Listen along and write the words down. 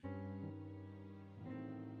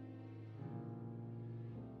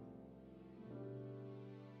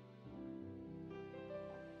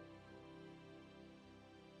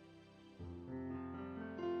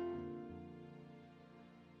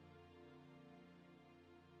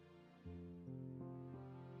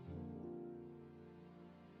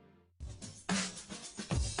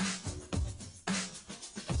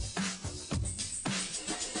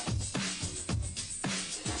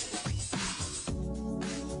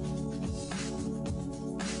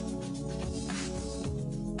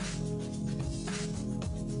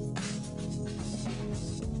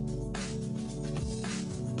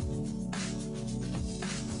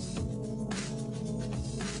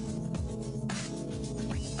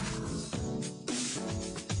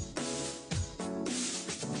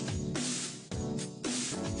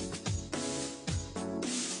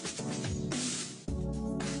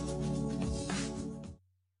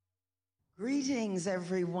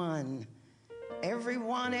Greetings,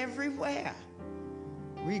 everyone, everywhere.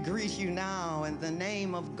 We greet you now in the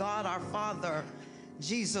name of God our Father,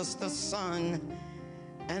 Jesus the Son,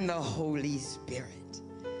 and the Holy Spirit.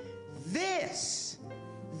 This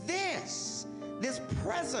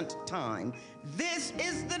present time, this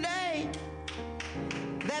is the day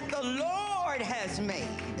that the Lord has made,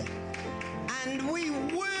 and we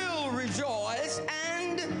will rejoice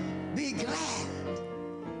and be glad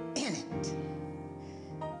in it.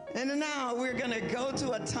 And now we're going to go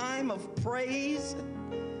to a time of praise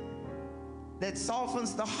that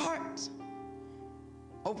softens the heart,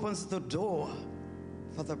 opens the door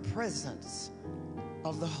for the presence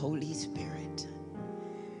of the Holy Spirit.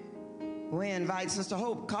 We invite Sister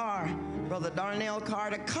Hope Carr, Brother Darnell Carr,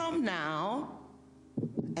 to come now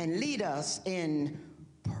and lead us in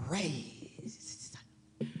praise.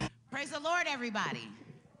 Praise the Lord, everybody.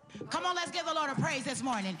 Come on, let's give the Lord a praise this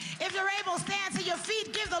morning. If you're able, stand to your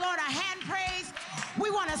feet, give the Lord a hand praise. We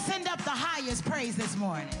want to send up the highest praise this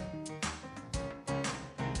morning.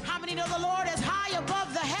 How many know the Lord is high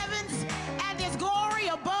above the heavens and his glory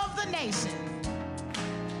above the nations?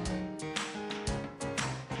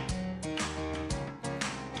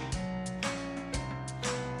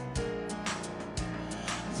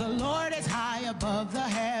 The Lord is high above the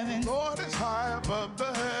heavens. Lord is high above the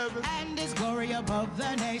heavens. And his glory above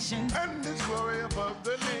the nations. And his glory above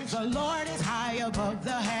the nations. The Lord is high above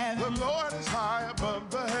the heavens. The Lord is high above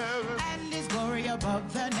the heavens. And his glory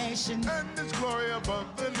above the nations. And his glory above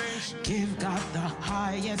the nations. Give God the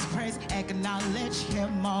highest praise. Acknowledge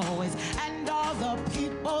him always. And all the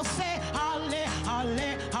people say, Halle,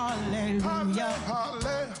 halle, hallelujah.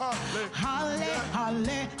 Halle, halle, halle,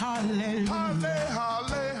 halle, hallelujah. Halle,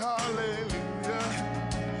 halle, hallelujah.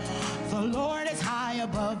 The Lord is high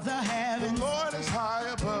above the heavens. The Lord is high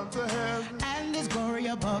above the heavens. And his glory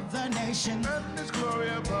above the nations. And his glory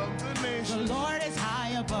above the nations. The Lord is high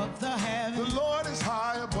above the heavens. The Lord is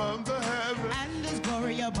high above the heavens. And his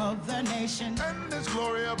glory above the nations. And his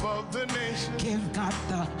glory above the nations. Give God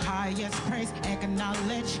the highest praise.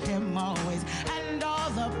 Acknowledge him always. And all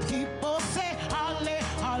the people say, Halle,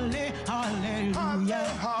 halle, hallelujah.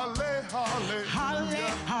 Halle, halle,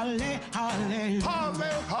 halle, halle, hallelujah. Halle,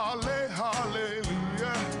 halle,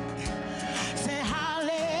 hallelujah. Say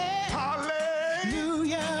halle,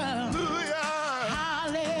 hallelujah. Halle,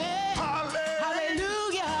 halle,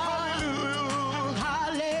 hallelujah.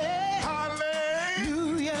 Halle,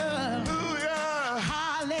 hallelujah.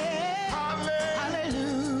 Halle,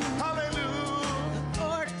 hallelujah. Hallelujah. The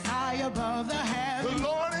Lord is high above the heavens. The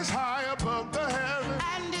Lord is high above the heavens.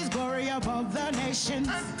 And his glory above the nations.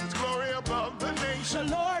 And his glory above the nations. The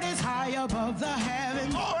Lord is high above the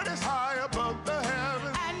heavens. The Lord is high above the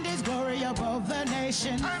heavens. And his glory above the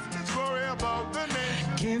nations. And his glory above the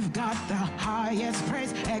nations. Give God the highest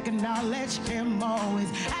praise. Acknowledge him always.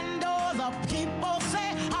 And all the people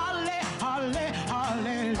say, Halle, halle,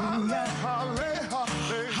 hallelujah. Halle,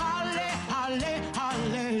 halle, Halle, halle,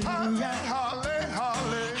 hallelujah. halle,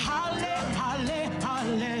 halle, Halle, halle,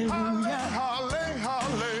 hallelujah. halle,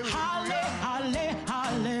 halle, Halle,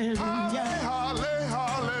 halle, hallelujah. halle,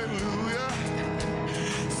 hallelujah.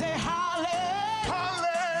 Say halle,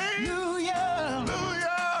 Hallelujah.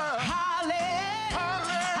 halle,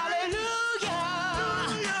 hallelujah.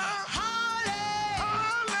 Halle,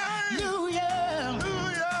 hallelujah.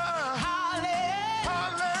 Halle,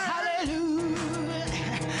 hallelujah.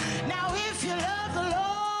 Now if you love the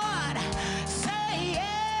Lord, say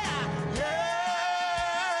yeah.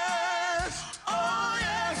 Yes. Oh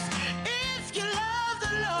yes. If you love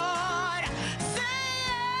the Lord, say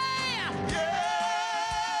yeah.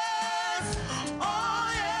 Yes. Oh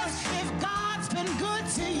yes. If God's been good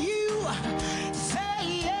to you, say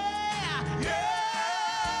yeah.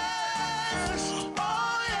 Yes.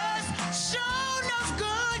 Oh yes. Sure enough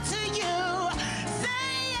good to you,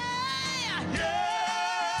 say yeah.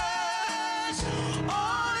 Yes.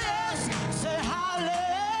 Oh yes. Say hallelujah.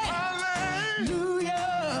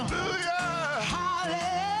 Hallelujah.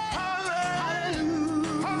 Hallelujah.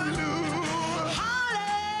 Hallelujah.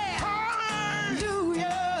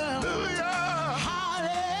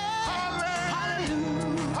 Hallelujah.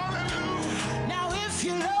 Hallelujah. Now if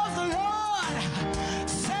you love the Lord,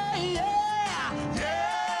 say yeah.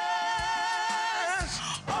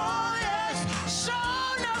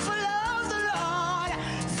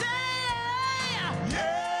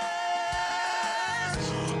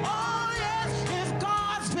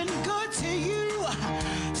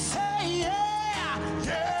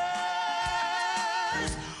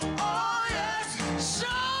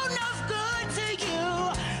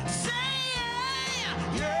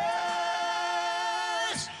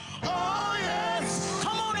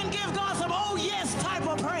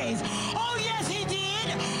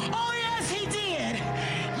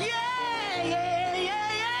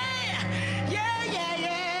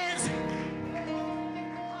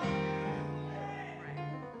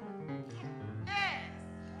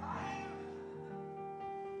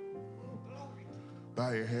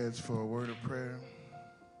 Bow your heads for a word of prayer.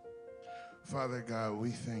 Father God, we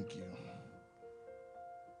thank you.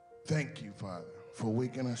 Thank you, Father, for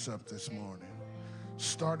waking us up this morning,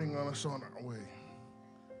 starting on us on our way,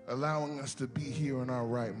 allowing us to be here in our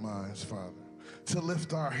right minds, Father, to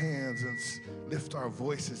lift our hands and lift our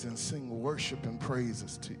voices and sing worship and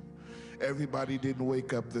praises to you. Everybody didn't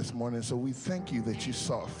wake up this morning, so we thank you that you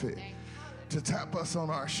saw fit to tap us on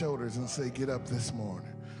our shoulders and say, get up this morning.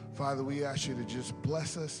 Father, we ask you to just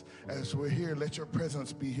bless us as we're here. Let your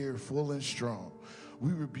presence be here full and strong.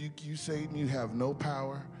 We rebuke you, Satan. You have no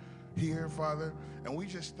power here, Father. And we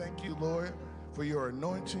just thank you, Lord, for your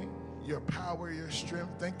anointing, your power, your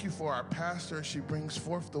strength. Thank you for our pastor as she brings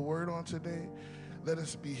forth the word on today. Let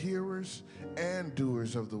us be hearers and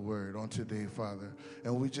doers of the word on today, Father.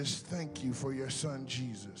 And we just thank you for your son,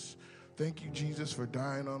 Jesus. Thank you, Jesus, for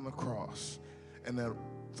dying on the cross and that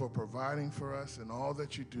for providing for us and all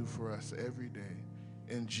that you do for us every day.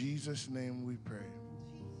 In Jesus' name we pray.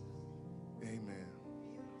 Amen.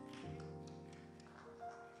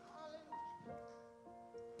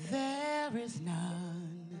 There is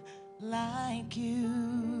none like you.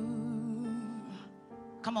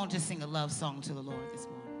 Come on, just sing a love song to the Lord this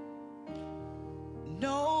morning.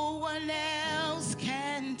 No one else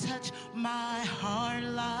can touch my heart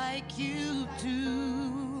like you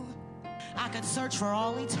do. I could search for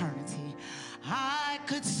all eternity. I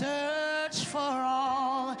could search for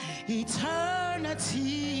all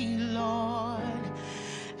eternity, Lord,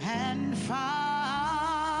 and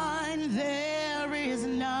find there is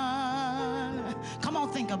none. Come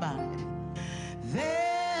on, think about it.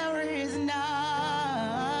 There is none.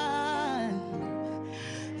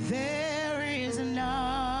 There is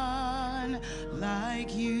none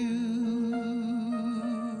like you.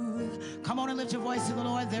 Come on and lift your voice to the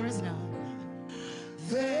Lord. There is none.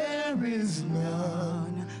 There is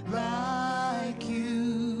none like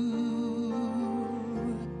you.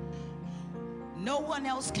 No one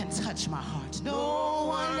else can touch my heart. No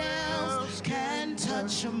one else can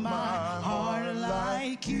touch my heart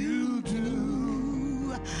like you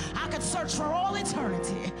do. I could search for all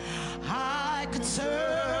eternity. I could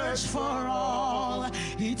search for all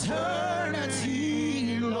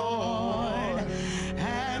eternity, Lord,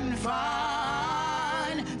 and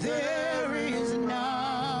find there is none.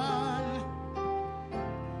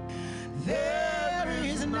 There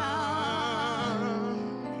is none.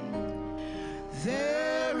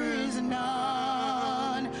 There is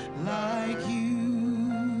none like you.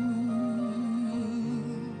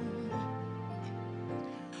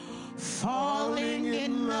 Falling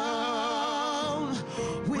in love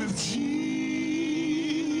with Jesus.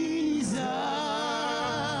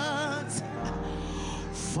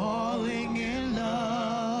 Falling in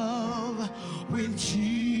love with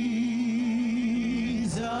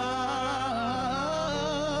Jesus.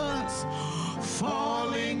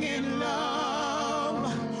 Falling in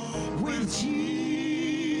love with Jesus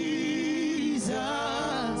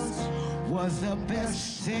was the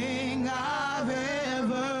best thing I've ever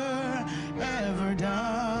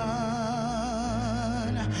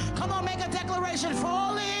done. Come on, make a declaration.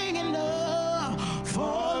 Falling in love.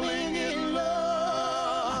 Falling in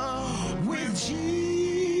love with Jesus.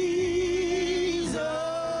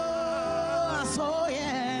 Oh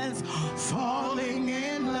yes, falling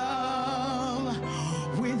in love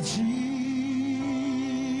with Jesus.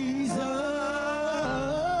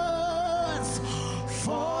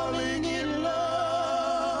 Falling in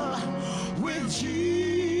love with Jesus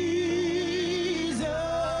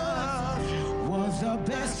was the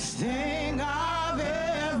best thing I've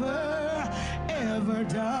ever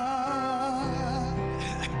done.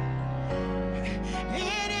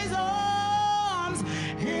 In his arms,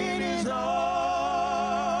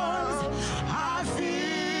 I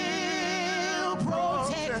feel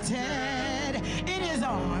protected. In his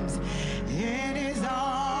arms,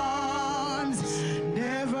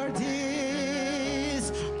 never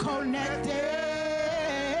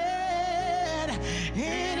disconnected.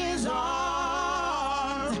 In his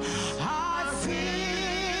arms, I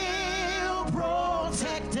feel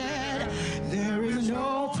protected. There is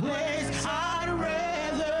no place I'd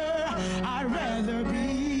rather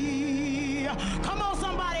be. Come on,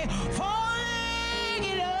 somebody. Falling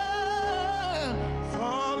in love.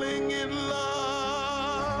 Falling in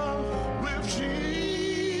love with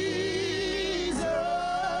Jesus.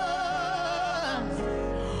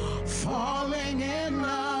 Falling in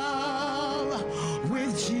love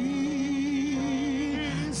with Jesus.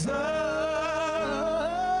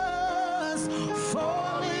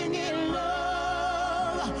 Falling in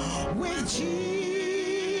love with Jesus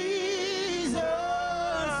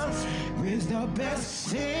is the best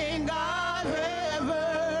thing I've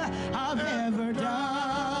I've ever done.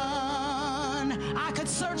 I could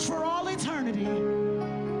search for all eternity.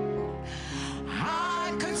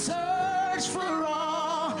 I could search for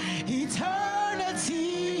all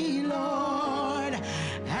eternity, Lord,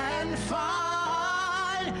 and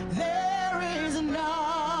find there is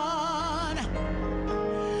none.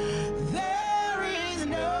 There is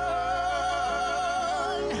none.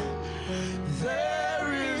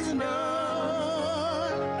 There is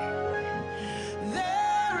none.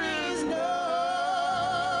 There is none.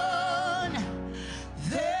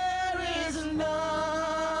 There is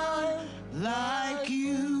none like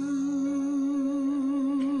you.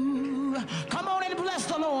 Come on and bless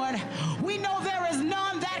the Lord. We know there is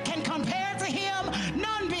none that can compare to him,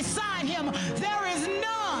 none beside him. There is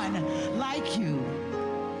none like you.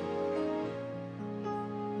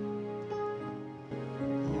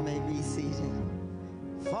 You may be seated.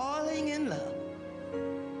 Falling in love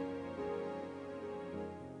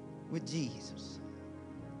with Jesus.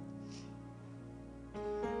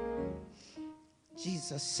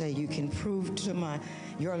 Jesus said, you can prove to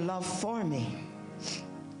your love for me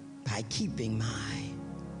by keeping my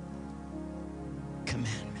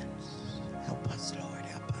commandments. Help us, Lord,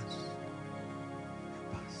 help us.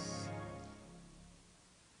 Help us.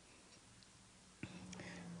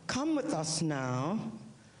 Come with us now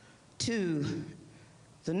to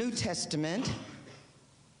the New Testament,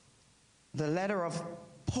 the letter of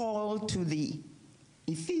Paul to the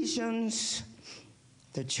Ephesians,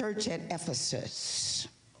 the church at Ephesus.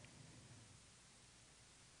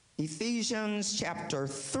 Ephesians chapter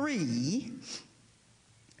 3,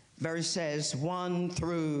 verses 1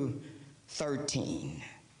 through 13.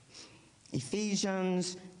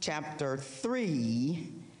 Ephesians chapter 3,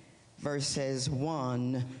 verses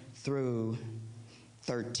 1 through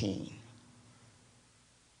 13.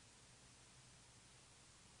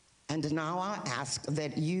 And now I ask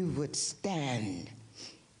that you would stand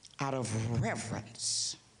out of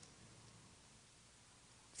reverence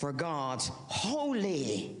for God's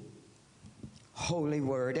holy, holy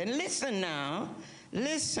word. And listen now,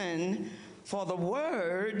 listen for the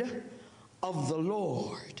word of the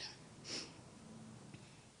Lord.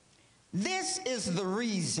 This is the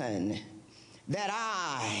reason that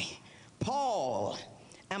I, Paul,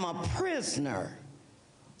 am a prisoner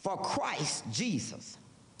for Christ Jesus.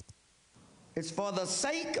 It's for the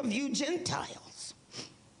sake of you Gentiles.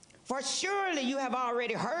 For surely you have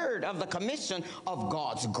already heard of the commission of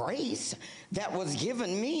God's grace that was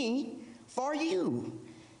given me for you,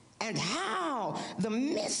 and how the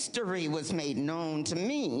mystery was made known to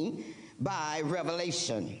me by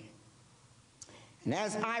revelation. And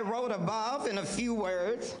as I wrote above in a few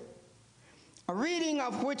words, a reading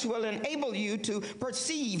of which will enable you to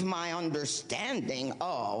perceive my understanding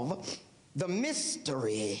of the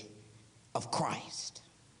mystery of Christ.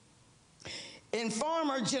 In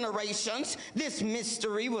former generations, this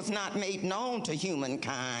mystery was not made known to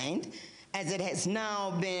humankind, as it has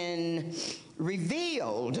now been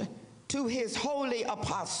revealed to his holy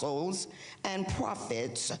apostles and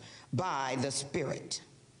prophets by the Spirit.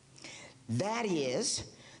 That is,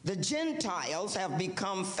 the Gentiles have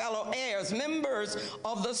become fellow heirs, members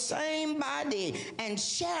of the same body, and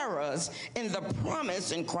sharers in the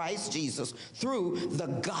promise in Christ Jesus through the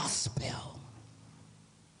gospel.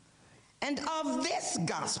 And of this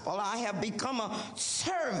gospel I have become a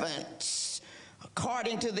servant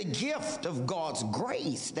according to the gift of God's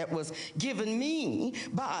grace that was given me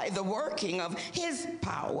by the working of his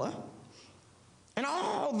power. And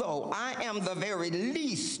although I am the very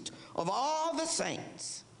least of all the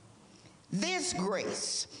saints, this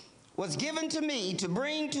grace was given to me to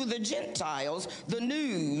bring to the Gentiles the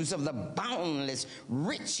news of the boundless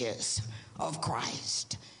riches of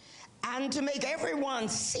Christ, and to make everyone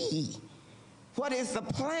see what is the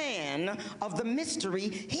plan of the mystery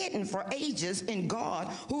hidden for ages in God,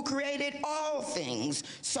 who created all things,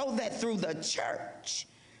 so that through the church,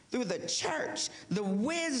 the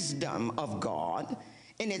wisdom of God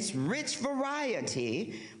in its rich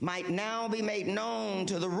variety might now be made known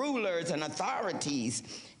to the rulers and authorities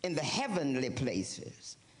in the heavenly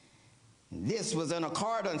places. This was in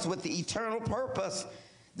accordance with the eternal purpose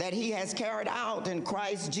that he has carried out in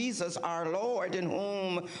Christ Jesus our Lord, in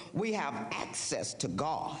whom we have access to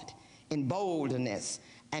God in boldness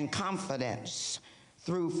and confidence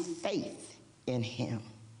through faith in him.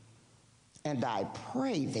 And I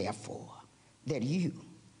pray, therefore, that you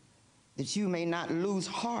may not lose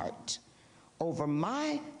heart over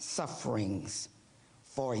my sufferings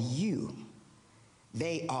for you.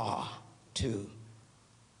 They are to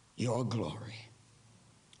your glory.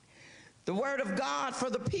 The word of God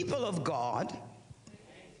for the people of God.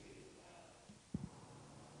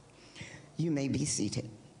 You may be seated.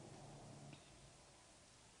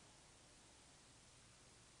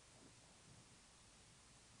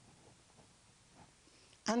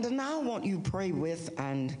 And now I want you to pray with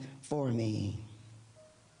and for me.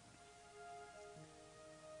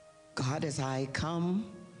 God, as I come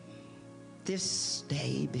this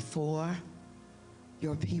day before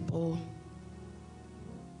your people,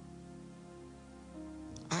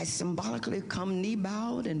 I symbolically come knee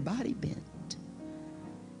bowed and body bent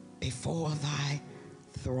before thy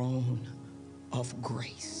throne of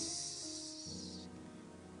grace.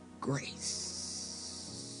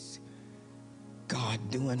 Grace. God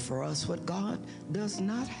doing for us what God does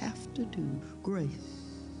not have to do. Grace.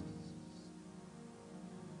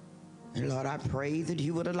 And Lord, I pray that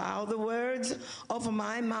you would allow the words of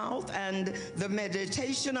my mouth and the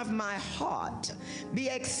meditation of my heart be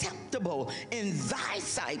acceptable in thy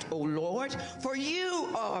sight, O Lord, for you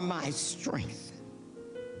are my strength.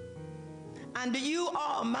 And you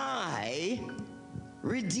are my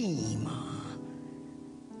Redeemer.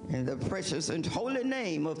 In the precious and holy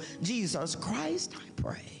name of Jesus Christ, I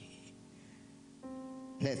pray.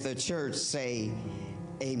 Let the church say,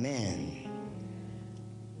 amen.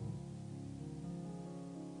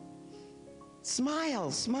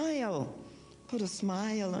 Smile, smile. Put a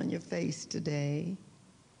smile on your face today.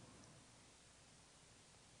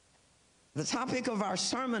 The topic of our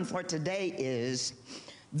sermon for today is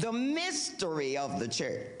the mystery of the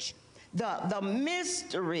church. The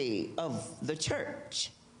mystery of the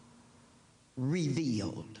church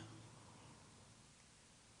revealed.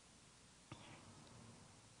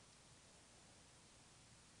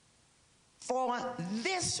 For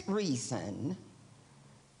this reason,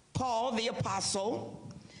 Paul the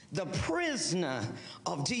apostle, the prisoner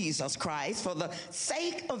of Jesus Christ, for the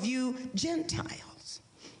sake of you Gentiles.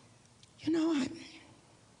 You know,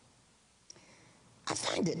 I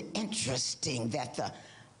find it interesting that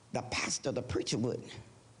the pastor, the preacher would,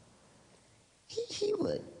 he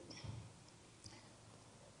would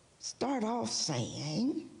start off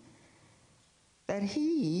saying that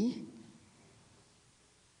he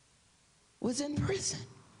was in prison.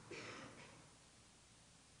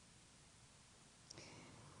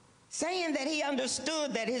 Saying that he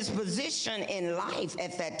understood that his position in life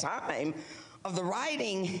at that time of the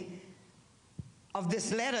writing of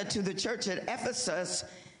this letter to the church at Ephesus,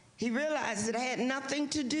 he realized it had nothing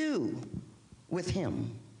to do with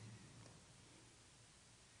him.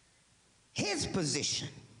 His position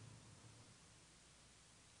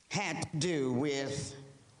had to do with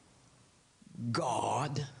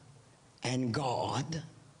God and God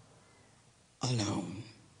alone.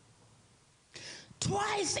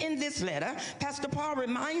 Twice in this letter, Pastor Paul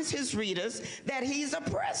reminds his readers that he's a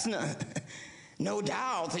prisoner. No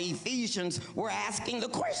doubt the Ephesians were asking the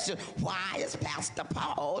question, why is Pastor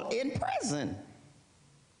Paul in prison?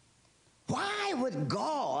 Why would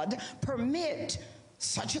God permit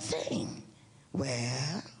such a thing?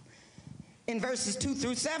 Well, in verses 2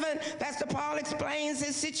 through 7, Pastor Paul explains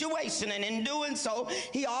his situation, and in doing so,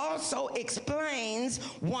 he also explains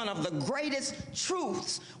one of the greatest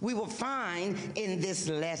truths we will find in this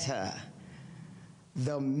letter: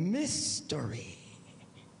 the mystery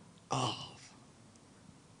of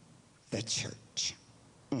the church.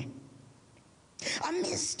 A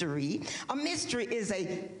mystery is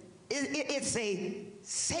it's a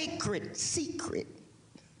sacred secret.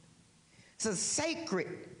 It's a sacred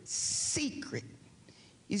secret.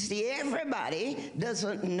 You see, everybody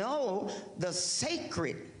doesn't know the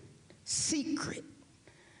sacred secret.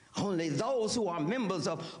 Only those who are members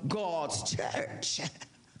of God's church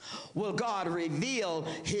will God reveal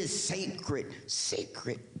his sacred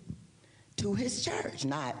secret to his church.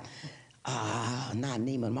 Not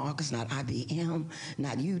Neiman Marcus, not IBM,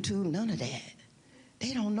 not YouTube, none of that.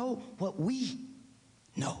 They don't know what we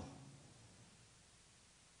know.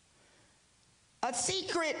 A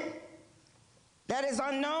secret that is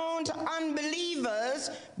unknown to unbelievers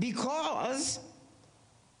because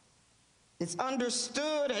it's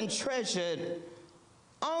understood and treasured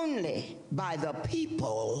only by the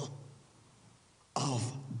people of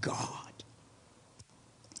God.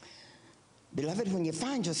 Beloved, when you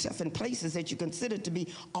find yourself in places that you consider to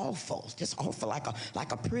be awful, just awful,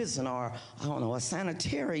 like a prison or, I don't know, a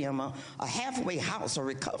sanitarium, a halfway house, a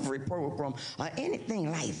recovery program, or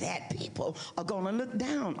anything like that, people are going to look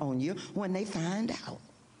down on you when they find out.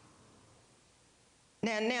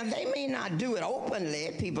 Now, they may not do it openly.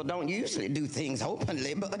 People don't usually do things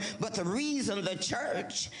openly, but the reason the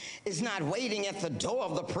church is not waiting at the door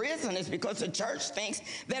of the prison is because the church thinks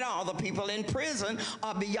that all the people in prison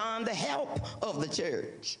are beyond the help of the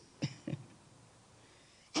church.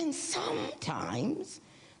 And sometimes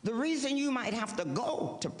The reason you might have to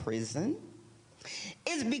go to prison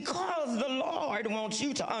is because the Lord wants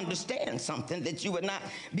you to understand something that you would not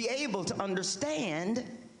be able to understand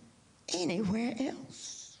anywhere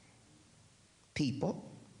else. People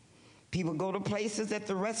go to places that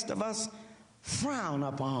the rest of us frown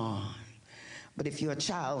upon. But if you're a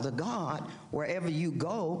child of God, wherever you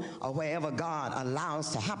go or wherever God allows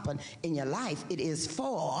to happen in your life, it is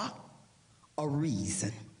for a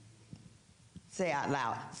reason. Say out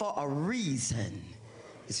loud, for a reason.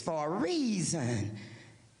 It's for a reason.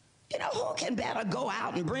 You know, who can better go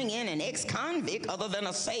out and bring in an ex-convict other than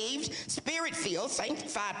a saved, spirit-filled,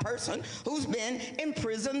 sanctified person who's been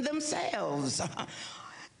imprisoned themselves?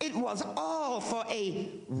 It was all for a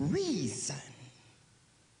reason.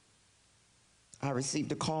 I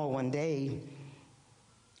received a call one day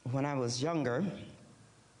when I was younger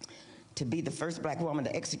to be the first black woman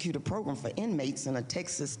to execute a program for inmates in a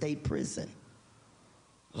Texas state prison.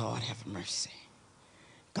 Lord have mercy.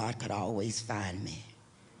 God could always find me.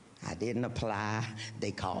 I didn't apply,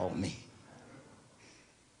 they called me.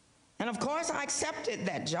 And of course I accepted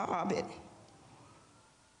that job.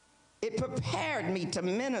 It prepared me to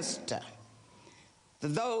minister to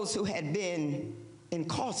those who had been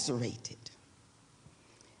incarcerated.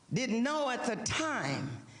 Didn't know at the time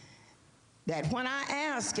that when I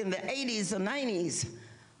asked in the 80s or 90s,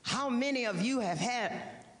 how many of you have had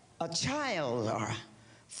a child or a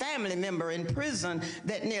family member in prison,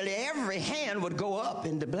 that nearly every hand would go up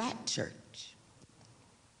in the black church.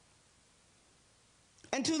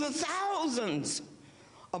 And to the thousands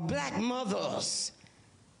of black mothers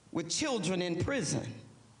with children in prison,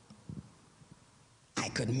 I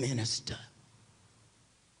could minister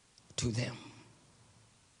to them.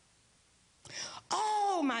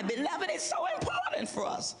 Oh, my beloved, it's so important for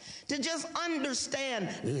us to just understand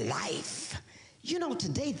life. You know,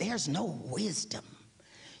 today there's no wisdom.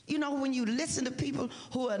 You know, when you listen to people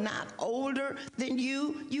who are not older than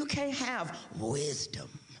you, you can't have wisdom.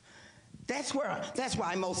 That's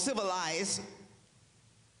why most civilized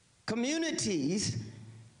communities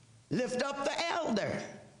lift up the elder,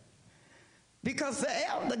 because the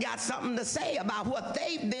elder got something to say about what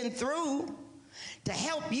they've been through to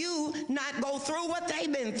help you not go through what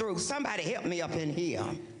they've been through. Somebody help me up in here.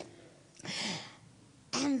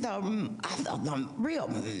 And the real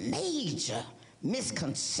major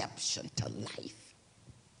misconception to life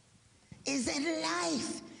is that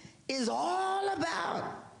life is all about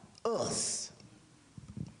us.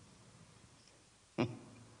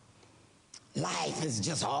 Life is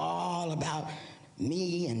just all about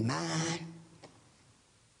me and mine.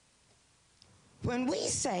 When we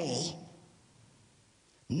say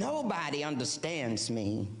nobody understands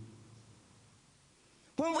me,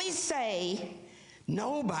 when we say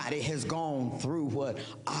nobody has gone through what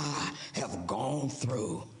I have gone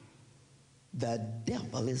through, the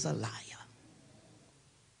devil is a liar.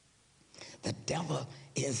 The devil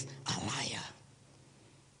is a liar.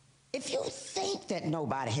 If you think that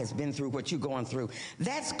nobody has been through what you're going through,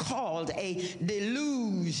 that's called a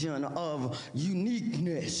delusion of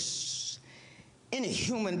uniqueness. Any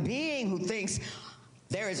human being who thinks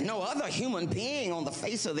there is no other human being on the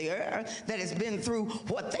face of the earth that has been through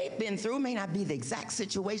what they've been through may not be the exact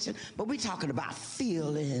situation, but we're talking about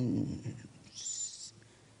feelings.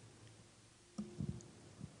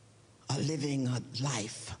 Living a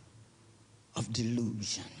life of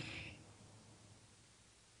delusion.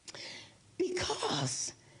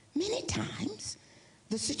 Because many times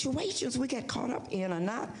the situations we get caught up in are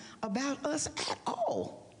not about us at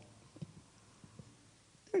all.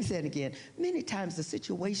 Let me say it again. Many times the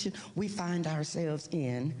situation we find ourselves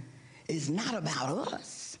in is not about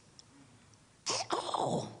us at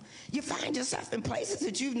all. You find yourself in places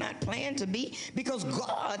that you've not planned to be because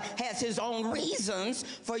God has his own reasons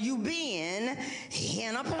for you being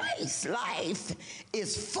in a place. Life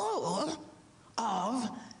is full of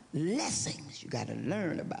lessons. You got to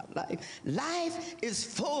learn about life. Life is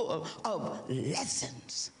full of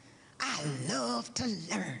lessons. I love to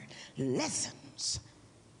learn lessons.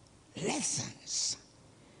 Lessons.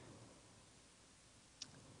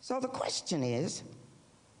 So the question is,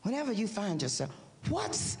 whenever you find yourself,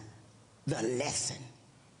 what's the lesson?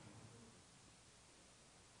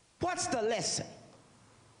 What's the lesson?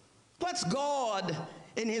 What's God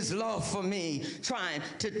in his love for me trying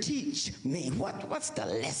to teach me? What's the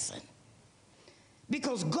lesson?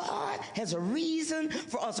 Because God has a reason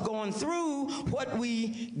for us going through what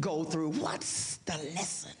we go through. What's the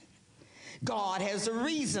lesson? God has a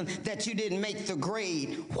reason that you didn't make the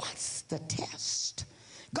grade. What's the test?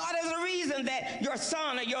 God has a reason that your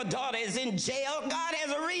son or your daughter is in jail. God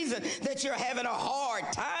has a reason that you're having a hard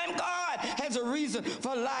time. God has a reason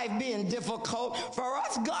for life being difficult. For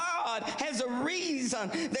us, God has a reason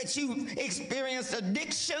that you experienced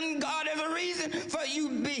addiction. God has a reason for you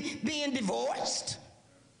being divorced.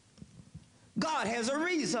 God has a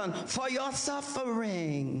reason for your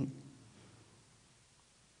suffering.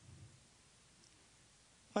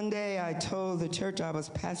 One day I told the church I was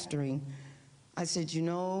pastoring, I said, you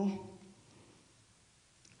know,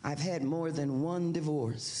 I've had more than one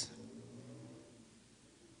divorce.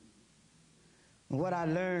 What I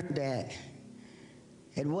learned that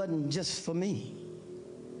it wasn't just for me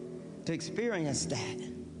to experience that.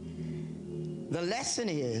 The lesson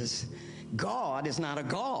is God is not a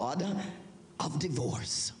God of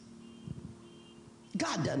divorce.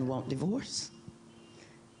 God doesn't want divorce.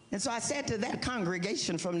 And so I said to that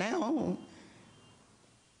congregation, from now on,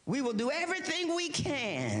 we will do everything we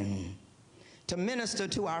can to minister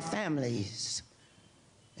to our families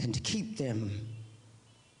and to keep them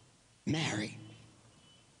married.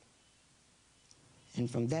 And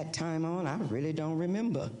from that time on, I really don't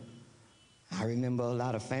remember. I remember a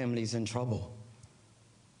lot of families in trouble.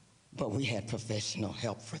 But we had professional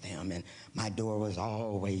help for them, and my door was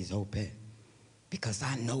always open because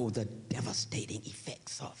I know the devastating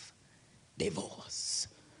effects of divorce.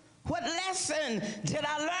 What lesson did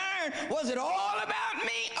I learn? Was it all about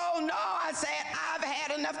me? Oh no, I said I've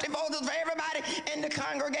had enough divorces for everybody in the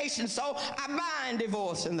congregation, so I bind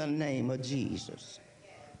divorce in the name of Jesus.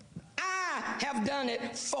 I have done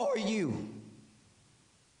it for you.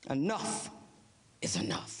 Enough is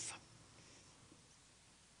enough.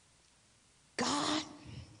 God,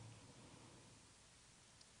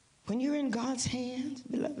 when you're in God's hands,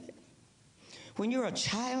 beloved, when you're a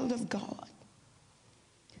child of God,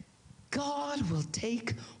 God will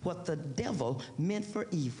take what the devil meant for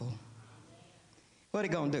evil. What he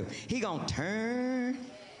gonna do? He gonna turn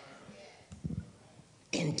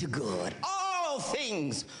into good. All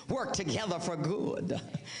things work together for good.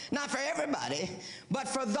 Not for everybody, but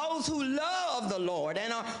for those who love the Lord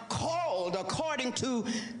and are called according to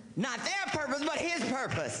not their purpose, but his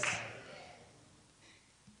purpose.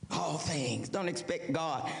 All things. Don't expect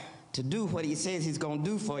God to do what he says he's going to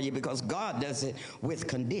do for you, because God does it with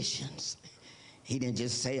conditions. He didn't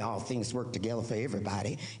just say all things work together for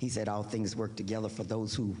everybody. He said all things work together for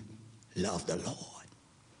those who love the Lord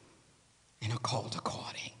and are called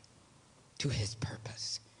according to his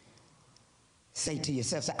purpose. Say to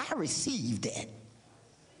yourself, say, I received it.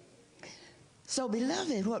 So,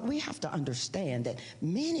 beloved, what we have to understand that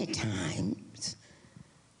many times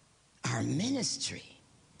our ministry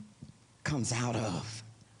comes out of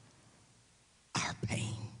our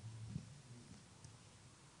pain.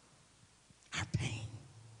 Our pain.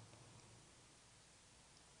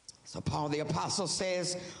 So Paul the Apostle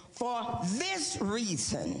says, for this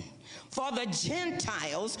reason, for the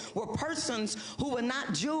Gentiles were persons who were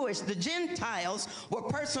not Jewish. The Gentiles were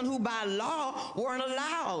persons who by law weren't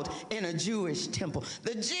allowed in a Jewish temple.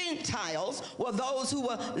 The Gentiles were those who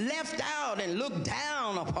were left out and looked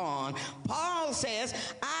down upon. Paul says,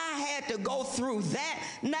 I had to go through that,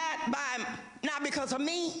 not because of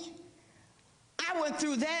me. I went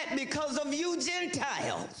through that because of you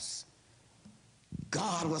Gentiles.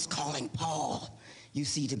 God was calling Paul, you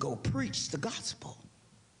see, to go preach the gospel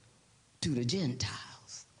to the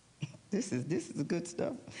Gentiles. This is good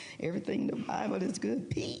stuff. Everything in the Bible is good.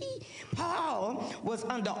 Paul was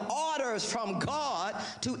under orders from God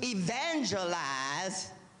to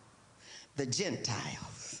evangelize the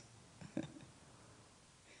Gentiles.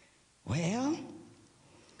 Well,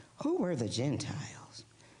 who were the Gentiles?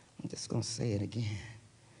 I'm just going to say it again.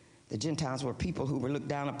 The Gentiles were people who were looked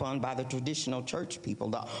down upon by the traditional church people.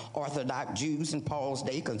 The Orthodox Jews in Paul's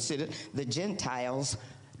day considered the Gentiles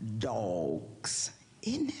dogs.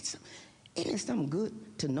 Isn't it something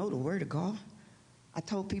good to know the word of God? I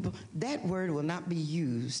told people that word will not be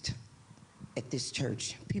used at this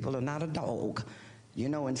church. People are not a dog. You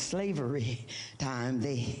know, in slavery time,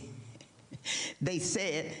 they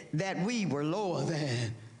said that we were lower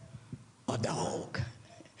than a dog.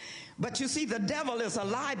 But you see, the devil is a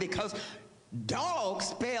lie, because dog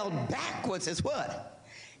spelled backwards is what?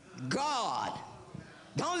 God.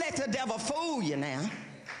 Don't let the devil fool you now.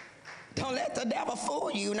 Don't let the devil fool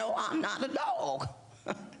you. No, I'm not a dog.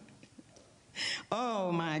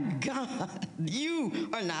 Oh, my God. You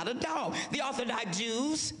are not a dog. The Orthodox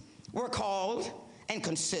Jews were called and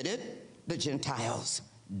considered the Gentiles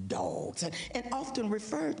dogs, and often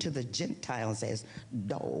referred to the Gentiles as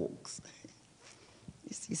dogs.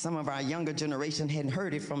 You see, some of our younger generation hadn't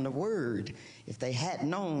heard it from the word. If they had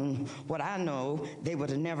known what I know, they would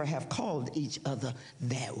have never have called each other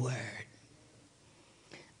that word.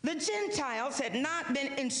 The Gentiles had not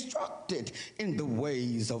been instructed in the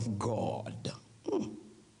ways of God.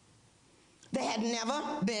 They had never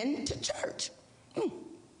been to church.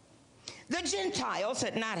 The Gentiles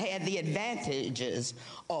had not had the advantages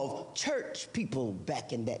of church people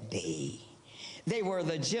back in that day. They were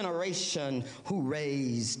the generation who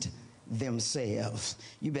raised themselves.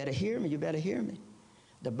 You better hear me, you better hear me.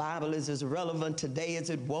 The Bible is as relevant today as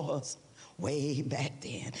it was way back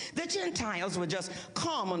then. The Gentiles were just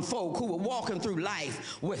common folk who were walking through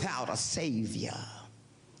life without a Savior.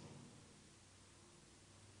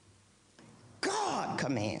 God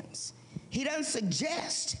commands. He doesn't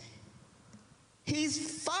suggest.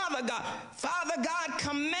 He's Father God. Father God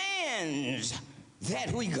commands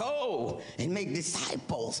that we go and make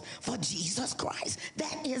disciples for Jesus Christ.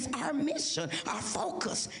 That is our mission, our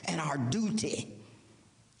focus, and our duty.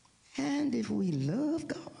 And if we love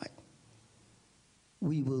God,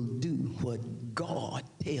 we will do what God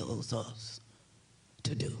tells us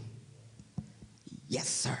to do. Yes,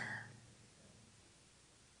 sir.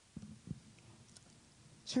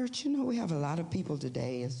 Church, you know, we have a lot of people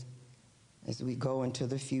today as we go into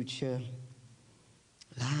the future,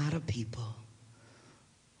 a lot of people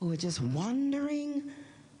who are just wandering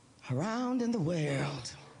around in the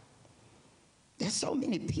world. There's so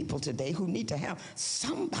many people today who need to have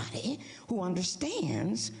somebody who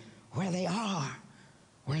understands where they are,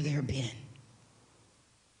 where they've been.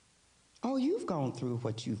 Oh, you've gone through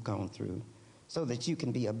what you've gone through so that you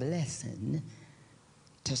can be a blessing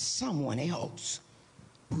to someone else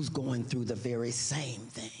who's going through the very same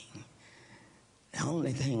thing. The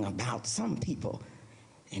only thing about some people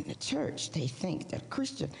in the church, they think that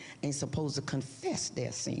Christians ain't supposed to confess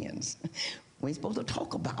their sins. We ain't supposed to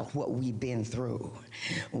talk about what we've been through.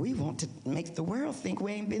 We want to make the world think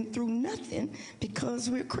we ain't been through nothing because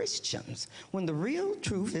we're Christians. When the real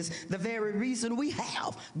truth is the very reason we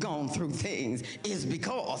have gone through things is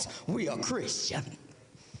because we are Christian.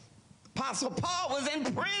 Apostle Paul was in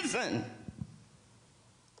prison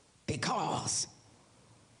because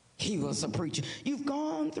he was a preacher. You've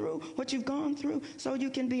gone through what you've gone through so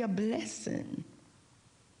you can be a blessing.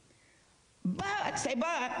 But, say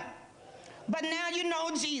but now you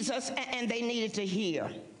know Jesus, and they needed to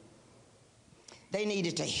hear. They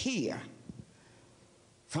needed to hear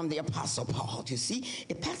from the Apostle Paul. You see,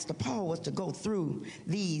 if Pastor Paul was to go through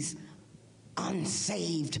these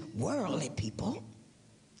unsaved worldly people,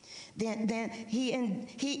 then he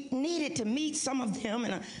needed to meet some of them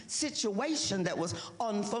in a situation that was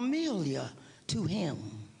unfamiliar to him.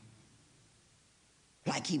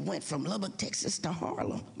 Like he went from Lubbock, Texas to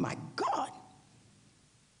Harlem. My God.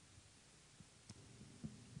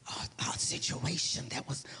 A situation that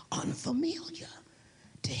was unfamiliar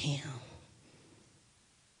to him.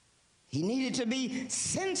 He needed to be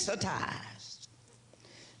sensitized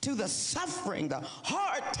to the suffering, the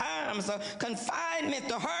hard times, the confinement,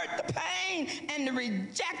 the hurt, the pain, and the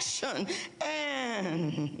rejection.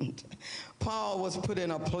 And Paul was put in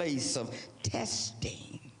a place of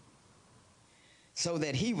testing so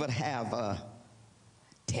that he would have a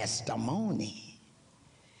testimony.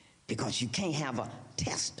 Because you can't have a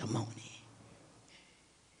testimony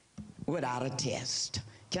without a test.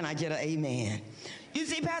 Can I get an amen? You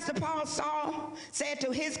see, Pastor Paul said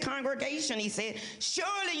to his congregation, he said,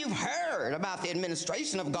 surely you've heard about the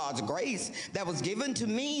administration of God's grace that was given to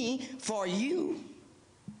me for you.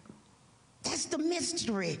 That's the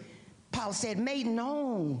mystery, Paul said, made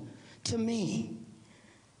known to me.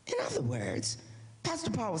 In other words,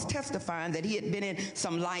 Pastor Paul was testifying that he had been in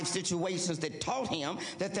some life situations that taught him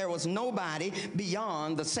that there was nobody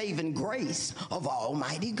beyond the saving grace of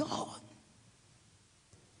Almighty God.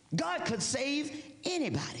 God could save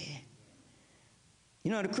anybody.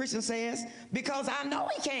 You know what a Christian says? Because I know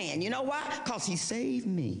he can. You know why? Because he saved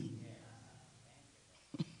me.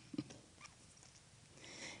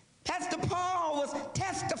 Pastor Paul was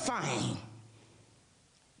testifying.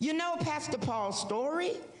 You know Pastor Paul's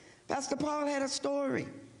story? Pastor Paul had a story.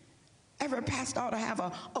 Every pastor ought to have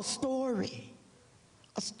a story.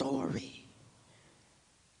 A story.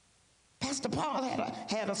 Pastor Paul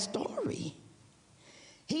had a story.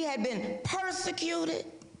 He had been persecuted.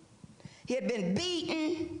 He had been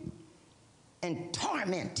beaten and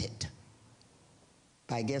tormented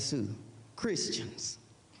by guess who? Christians.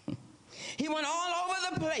 He went all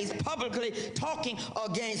over the place publicly talking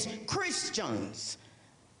against Christians.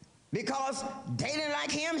 Because they didn't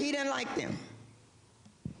like him, he didn't like them.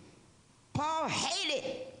 Paul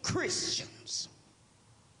hated Christians.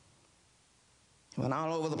 Went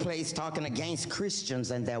all over the place talking against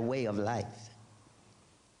Christians and their way of life.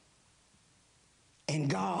 And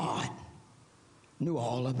God knew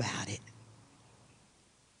all about it.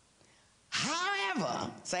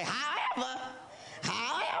 However,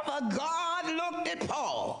 God looked at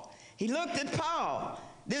Paul. He looked at Paul,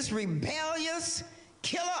 this rebellious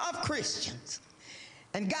killer of Christians.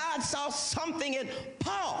 And God saw something in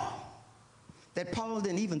Paul that Paul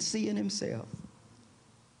didn't even see in himself.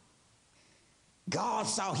 God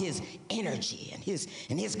saw his energy and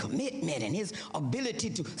his commitment and his ability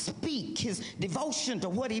to speak, his devotion to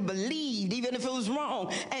what he believed, even if it was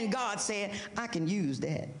wrong. And God said, I can use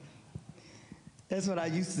that. That's what I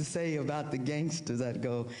used to say about the gangsters. I'd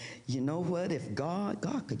go, you know what? If God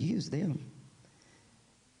could use them.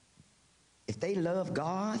 If they love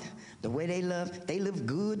God the way they live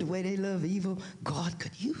good the way they love evil, God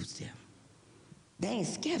could use them. They ain't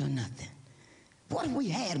scared of nothing. What if we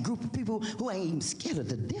had a group of people who ain't even scared of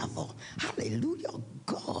the devil? Hallelujah,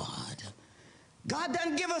 God. God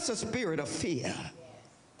doesn't give us a spirit of fear,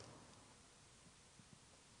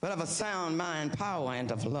 but of a sound mind, power,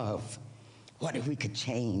 and of love. What if we could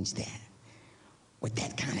change that with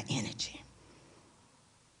that kind of energy?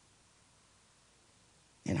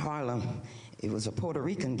 In Harlem, it was a Puerto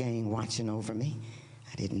Rican gang watching over me.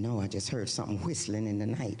 I didn't know. I just heard something whistling in the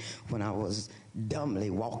night when I was dumbly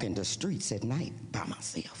walking the streets at night by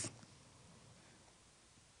myself.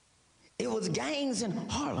 It was gangs in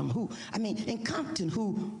Harlem in Compton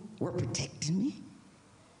who were protecting me.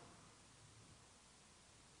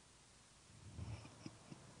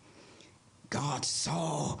 God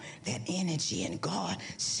saw that energy and God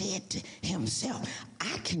said to himself,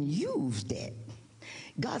 I can use that.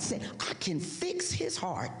 God said, I can fix his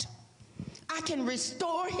heart. I can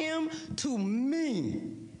restore him to me.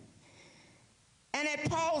 And at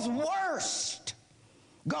Paul's worst,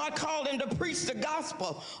 God called him to preach the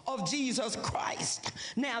gospel of Jesus Christ.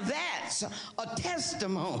 Now that's a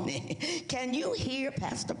testimony. Can you hear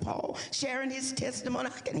Pastor Paul sharing his testimony?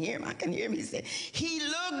 I can hear him. He said, he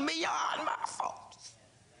looked beyond my faults.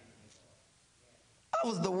 I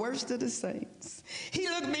was the worst of the saints. He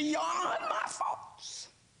looked beyond my faults.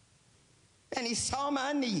 And he saw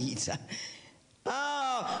my needs.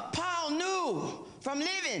 Paul knew from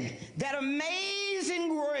living that amazing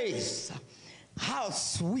grace, how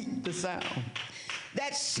sweet the sound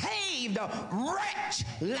that saved a wretch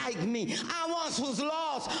like me. I once was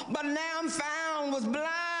lost, but now I'm found, was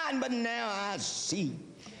blind, but now I see.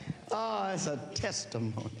 Oh, it's a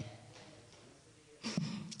testimony.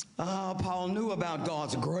 Paul knew about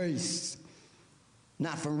God's grace,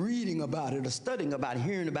 not from reading about it or studying about it,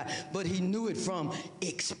 hearing about it, but he knew it from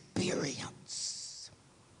experience.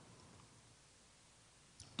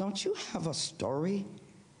 Don't you have a story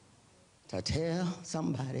to tell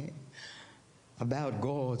somebody about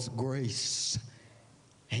God's grace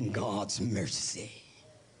and God's mercy?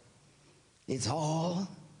 It's all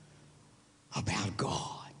about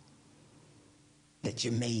God that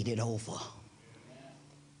you made it over.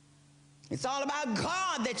 It's all about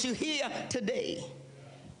God that you're here today.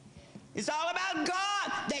 It's all about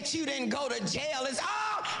God that you didn't go to jail. It's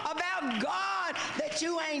all about God that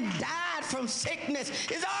you ain't died from sickness.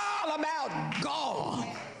 It's all about God.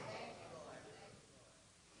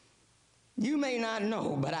 You may not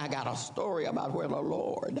know, but I got a story about where the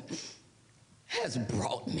Lord has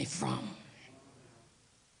brought me from.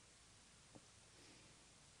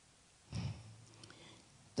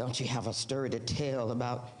 Don't you have a story to tell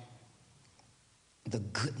about the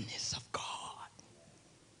goodness of God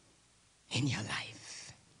in your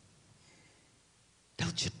life?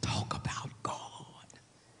 Don't you talk about God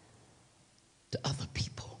to other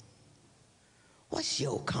people? What's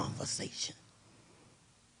your conversation?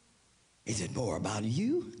 Is it more about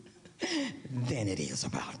you than it is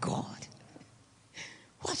about God?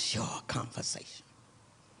 What's your conversation?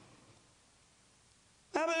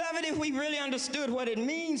 Well, beloved, if we really understood what it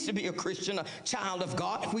means to be a Christian, a child of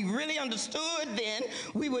God, if we really understood, then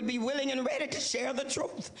we would be willing and ready to share the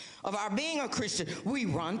truth of our being a Christian. We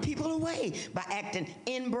run people away by acting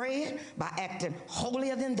inbred, by acting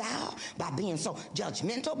holier than thou, by being so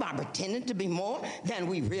judgmental, by pretending to be more than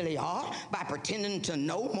we really are, by pretending to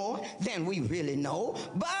know more than we really know.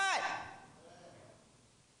 But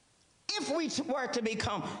if we were to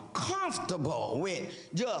become comfortable with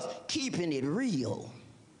just keeping it real,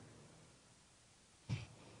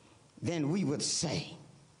 then we would say,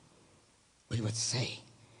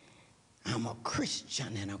 I'm a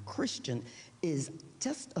Christian, and a Christian is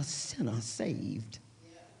just a sinner saved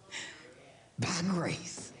by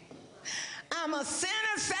grace. I'm a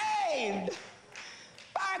sinner saved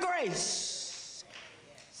by grace.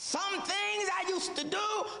 Some things I used to do,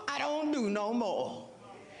 I don't do no more.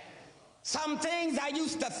 Some things I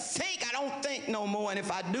used to think, I don't think no more. And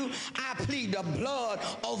if I do, I plead the blood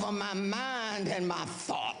over my mind and my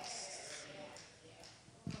thoughts.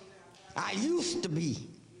 I used to be.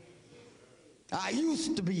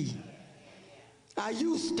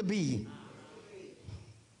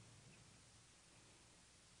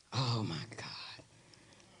 Oh my God.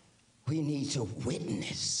 We need to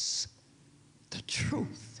witness the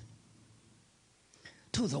truth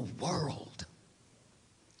to the world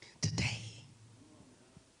today.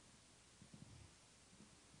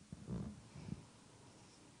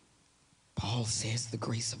 Paul says the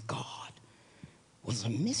grace of God was a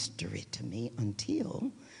mystery to me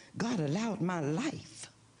until God allowed my life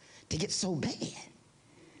to get so bad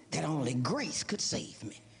that only grace could save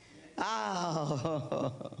me.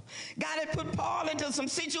 Oh, God had put Paul into some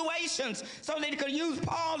situations so that he could use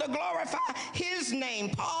Paul to glorify his name.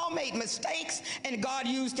 Paul made mistakes and God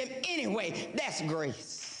used him anyway. That's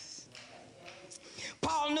grace.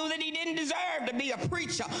 Paul knew that he didn't deserve to be a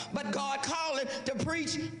preacher, but God called him to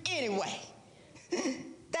preach anyway.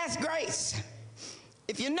 That's grace.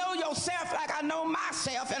 If you know yourself like I know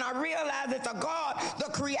myself, and I realize that the God,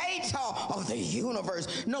 the creator of the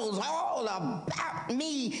universe, knows all about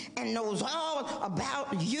me and knows all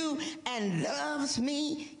about you and loves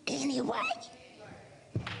me anyway.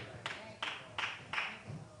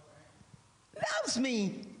 Loves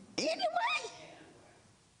me anyway.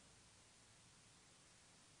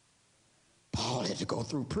 Paul had to go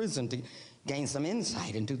through prison to gain some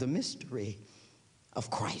insight into the mystery of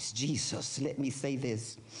Christ Jesus. Let me say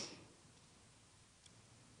this.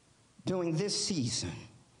 During this season,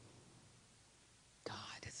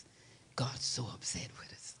 God's so upset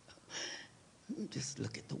with us. Just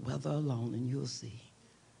look at the weather alone and you'll see.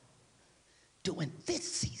 During this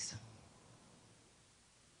season,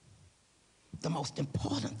 the most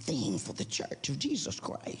important thing for the Church of Jesus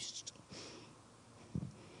Christ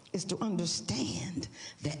is to understand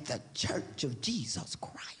that the Church of Jesus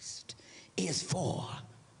Christ is for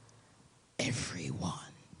everyone.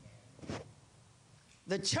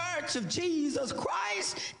 The Church of Jesus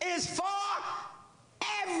Christ is for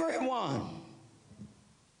everyone.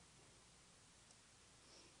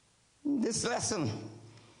 This lesson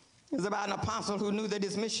is about an apostle who knew that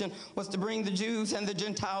his mission was to bring the Jews and the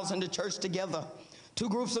Gentiles and the church together. Two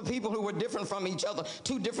groups of people who were different from each other.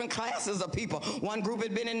 Two different classes of people. One group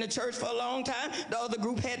had been in the church for a long time. The other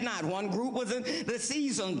group had not. One group was in the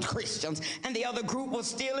seasoned Christians, and the other group was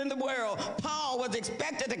still in the world. Paul was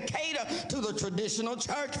expected to cater to the traditional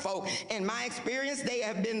church folk. In my experience, they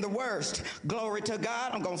have been the worst. Glory to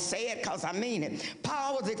God. I'm going to say it because I mean it.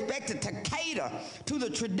 Paul was expected to cater to the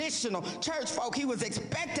traditional church folk. He was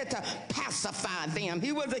expected to pacify them.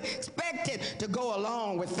 He was expected to go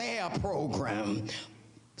along with their program.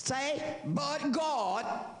 Say, but God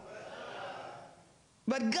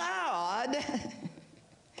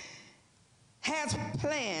has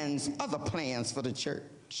plans, other plans for the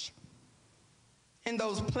church. And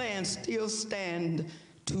those plans still stand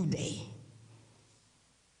today.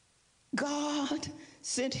 God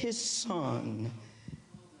sent his Son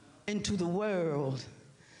into the world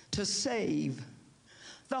to save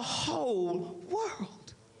the whole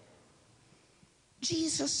world.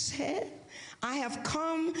 Jesus said, I have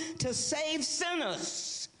come to save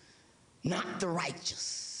sinners, not the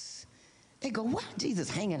righteous. They go, why is Jesus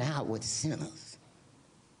hanging out with sinners?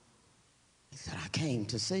 He said, I came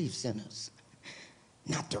to save sinners,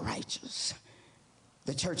 not the righteous.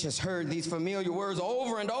 The church has heard these familiar words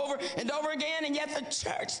over and over and over again, and yet the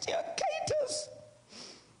church still caters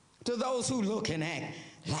to those who look and act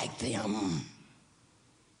like them.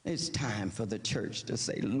 It's time for the church to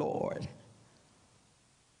say, Lord,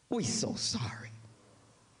 we're so sorry.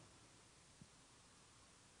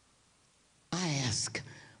 I ask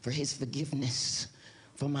for his forgiveness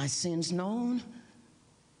for my sins, known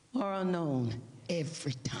or unknown,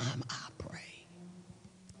 every time I pray.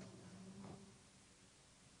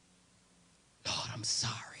 Lord, I'm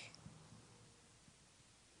sorry.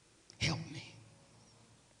 Help me.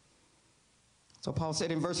 So Paul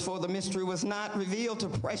said in verse 4, the mystery was not revealed to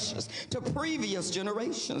previous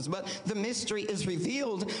generations, but the mystery is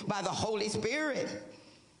revealed by the Holy Spirit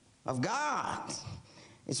of God.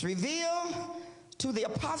 It's revealed to the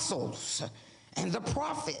apostles and the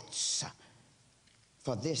prophets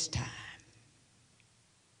for this time.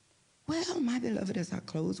 Well, my beloved, as I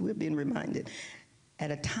close, we're being reminded at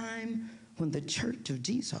a time when the Church of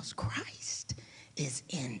Jesus Christ is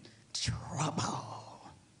in trouble.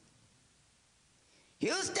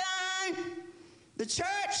 Houston, the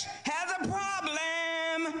church has a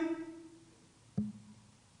problem.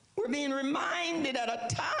 being reminded at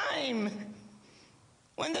a time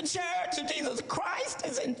when the church of Jesus Christ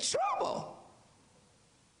is in trouble.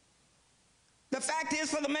 The fact is,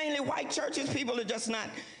 for the mainly white churches, people are just not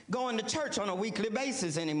going to church on a weekly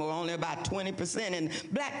basis anymore. Only about 20% in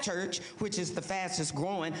black church, which is the fastest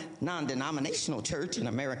growing non-denominational church in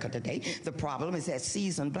America today. The problem is that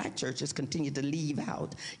seasoned black churches continue to leave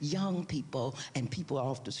out young people and people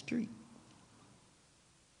off the street.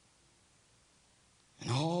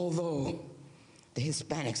 And although the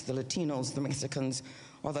Hispanics, the Latinos, the Mexicans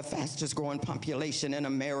are the fastest growing population in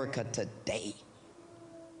America today,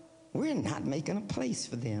 we're not making a place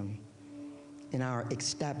for them in our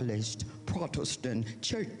established Protestant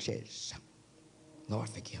churches. Lord,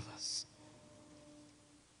 forgive us.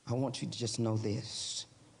 I want you to just know this.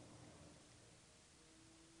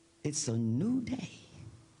 It's a new day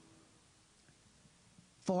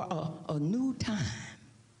for a new time.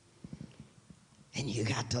 And you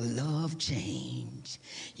got to love change.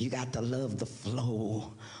 You got to love the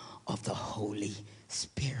flow of the Holy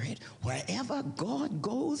Spirit. Wherever God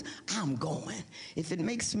goes, I'm going. If it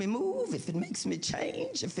makes me move, if it makes me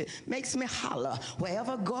change, if it makes me holler,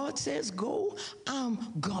 wherever God says go, I'm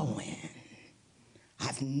going.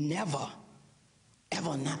 I've never,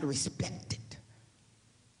 ever not respected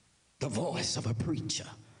the voice of a preacher.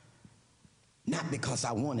 Not because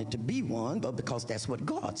I wanted to be one, but because that's what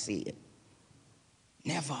God said.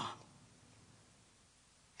 Never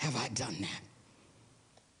have I done that.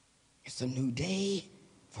 It's a new day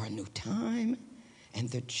for a new time, and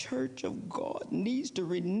the church of God needs to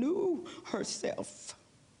renew herself.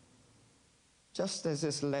 Just as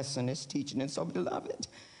this lesson is teaching. And so, beloved,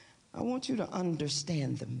 I want you to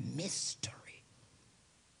understand the mystery.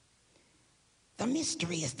 The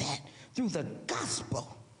mystery is that through the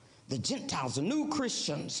gospel, the Gentiles, the new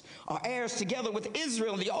Christians, are heirs together with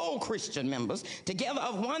Israel, the old Christian members, together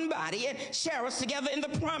of one body, and share us together in the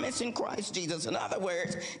promise in Christ Jesus. In other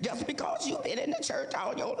words, just because you've been in the church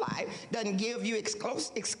all your life doesn't give you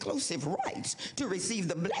exclusive rights to receive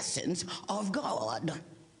the blessings of God.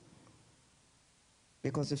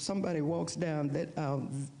 Because if somebody walks down that aisle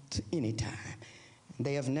any time, and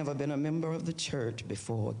they have never been a member of the church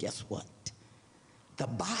before, guess what? The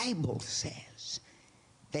Bible says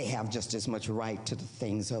they have just as much right to the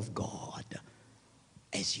things of God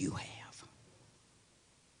as you have.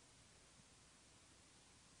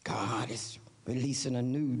 God is releasing a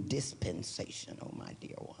new dispensation, oh my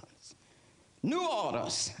dear ones. New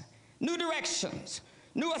orders, new directions,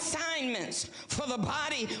 new assignments for the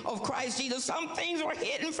body of Christ Jesus. Some things were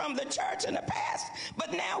hidden from the church in the past,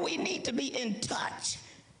 but now we need to be in touch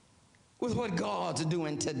with what God's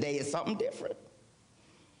doing today. Is something different.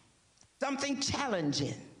 Something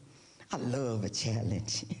challenging. I love a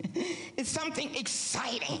challenge. It's something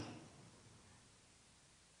exciting.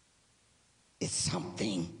 It's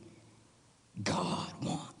something God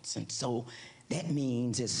wants. And so that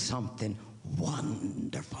means it's something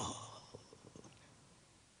wonderful.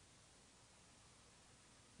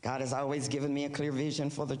 God has always given me a clear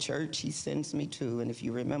vision for the church He sends me to. And if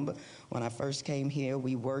you remember, when I first came here,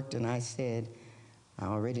 we worked, and I said, I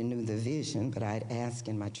already knew the vision, but I'd ask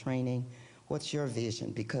in my training, what's your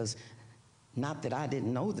vision? Because not that I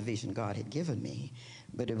didn't know the vision God had given me,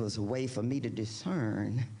 but it was a way for me to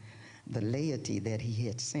discern the laity that He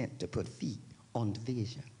had sent to put feet on the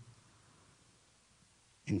vision.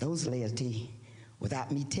 And those laity,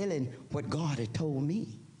 without me telling what God had told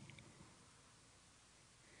me,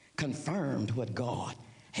 confirmed what God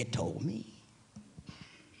had told me.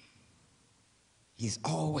 He's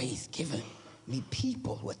always given me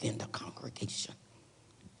people within the congregation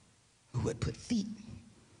who would put feet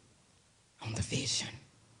on the vision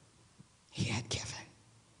He had given.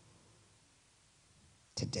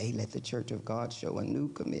 Today, let the church of God show a new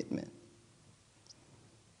commitment.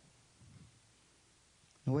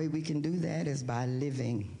 The way we can do that is by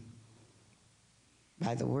living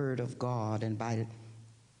by the word of God and by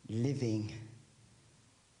living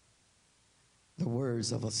the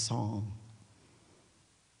words of a song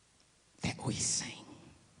that we sing.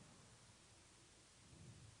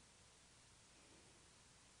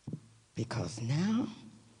 Because now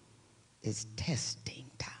is testing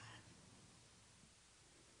time.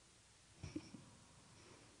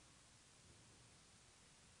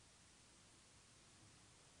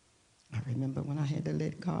 I remember when I had to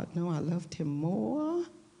let God know I loved Him more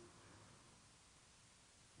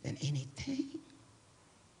than anything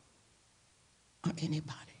or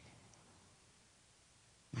anybody.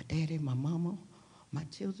 My daddy, my mama, my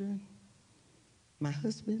children, my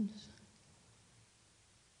husband.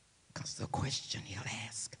 Because the question He'll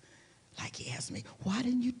ask, like He asked me, why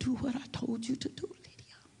didn't you do what I told you to do,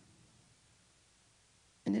 Lydia?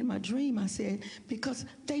 And in my dream, I said, because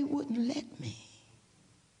they wouldn't let me.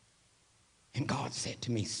 And God said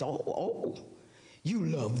to me, so, you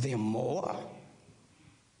love them more.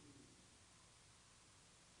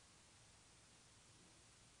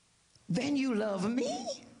 Than you love me?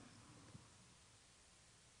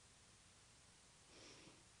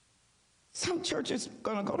 Some churches are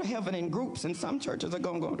going to go to heaven in groups, and some churches are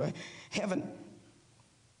going to go to heaven.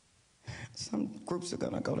 Some groups are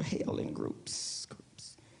going to go to hell in groups.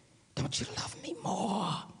 Don't you love me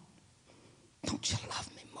more? Don't you love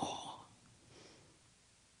me more?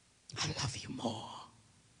 I love you more,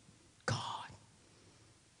 God,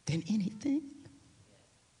 than anything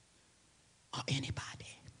or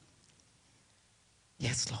anybody.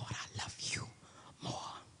 Yes, Lord, I love you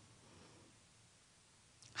more.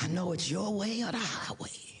 I know it's your way or the highway.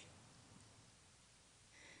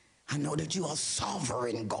 I know that you are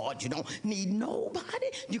sovereign, God. You don't need nobody.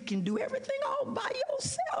 You can do everything all by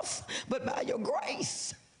yourself, but by your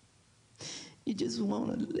grace. You just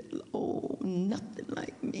want a little, nothing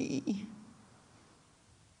like me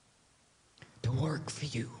to work for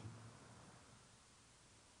you.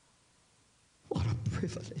 What a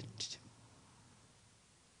privilege.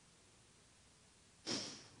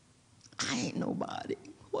 I ain't nobody.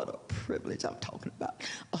 What a privilege. I'm talking about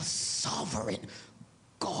a sovereign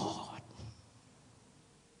God.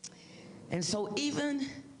 And so even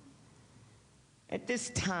at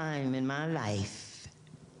this time in my life,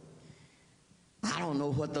 I don't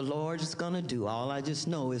know what the Lord is going to do. All I just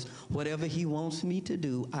know is whatever he wants me to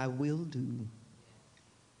do, I will do.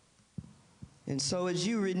 And so as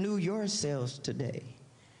you renew yourselves today,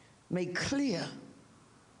 make clear.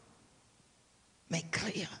 The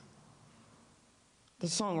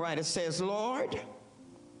songwriter says, Lord,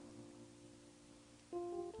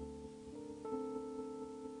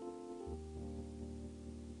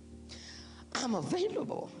 I'm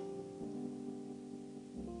available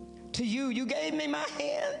to you. You gave me my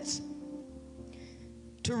hands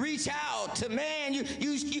to reach out to man, you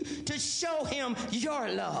to show him your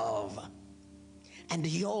love and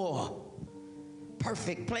your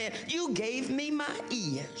perfect plan. You gave me my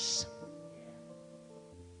ears.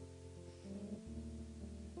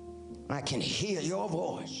 I can hear your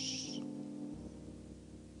voice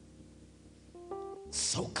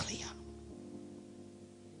so clear.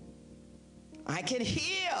 I can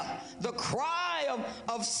hear the cry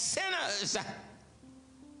of sinners.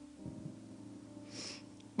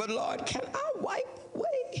 But Lord, can I wipe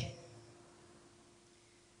away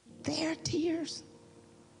their tears?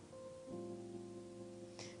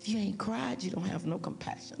 If you ain't cried, you don't have no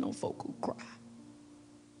compassion on folk who cry.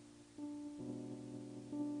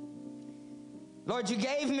 Lord, you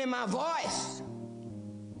gave me my voice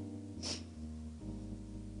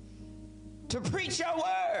to preach your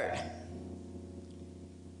word.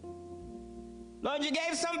 Lord, you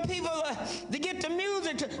gave some people to get the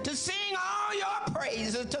music to sing all your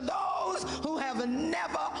praises to those who have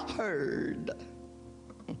never heard.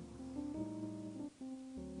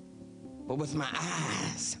 But with my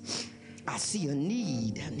eyes, I see a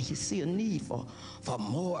need, and you see a need for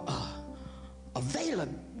more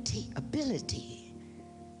ability.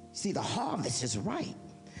 See, the harvest is ripe,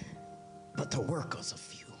 but the workers are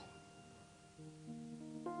few.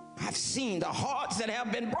 I've seen the hearts that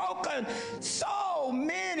have been broken, so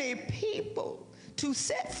many people to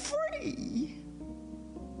set free.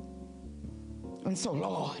 And so,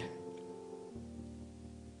 Lord,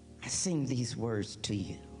 I sing these words to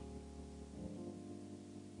you.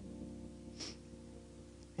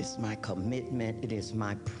 It's my commitment, it is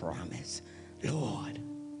my promise. Lord,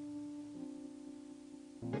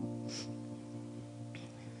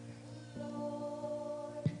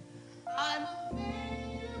 I'm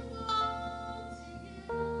available to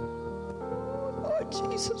you. Lord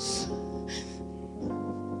Jesus,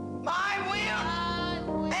 my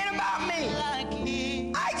will ain't about me.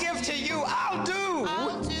 I give to you, I'll do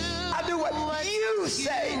what you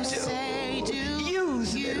say do.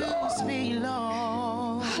 Use me,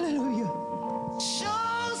 Lord. Hallelujah.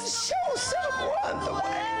 Show someone the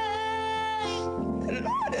way.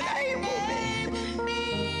 Lord, enable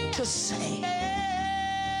me to say,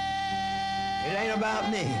 it ain't about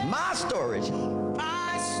me. My storage. Throw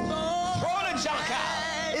the junk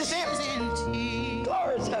out. It's empty.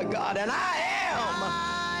 Glory to God. And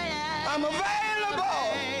I'm available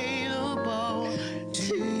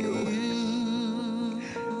to you.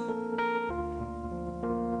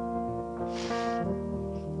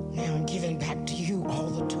 Now I'm giving back to you all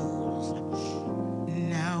the tools.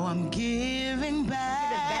 Now I'm giving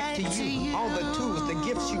back to you all the tools, the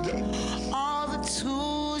gifts you gave me. All the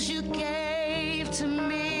tools you gave to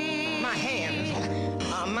me. My hands,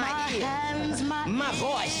 my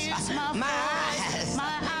voice,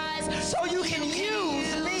 my eyes, so you can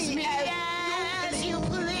use me as you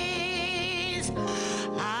please.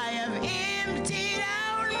 I have emptied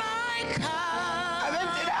out my cup. I've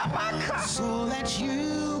emptied out my cup so that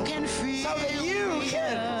you can fill so that you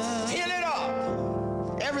can fill it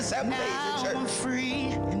up. Every 7 days now at church. I'm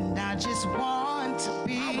free, and I just want to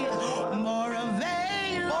be more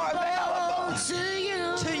available to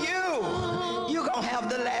you. To you, you're going to have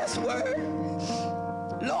the last word.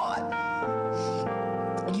 Lord,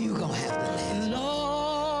 you're going to have the last word.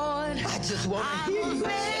 Lord, I just want to hear you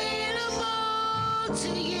say, available to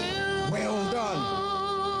you. well done.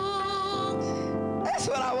 That's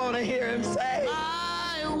what I want to hear him say.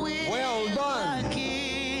 I will Well done.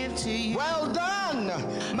 give to you. Well done,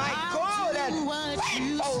 my good and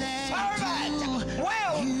faithful servant.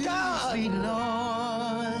 Well done.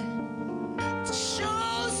 Lord, to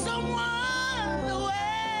show someone the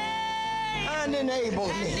way And enable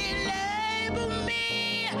and me. enable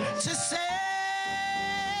me to say,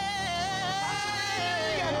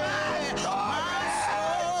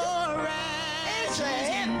 It's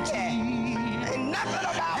empty. Ain't nothing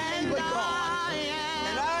about me but God.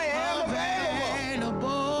 And I am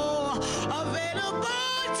available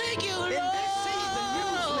to you, In this season,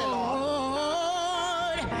 use me,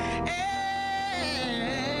 Lord.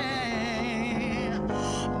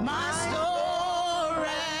 My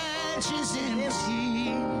storage is empty,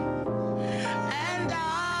 and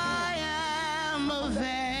I am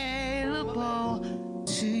available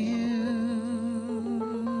to you.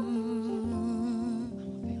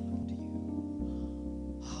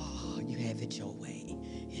 Oh, you have it your way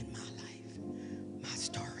in my life. My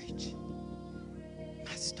storage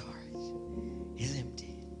is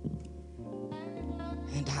empty.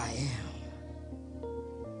 And I am.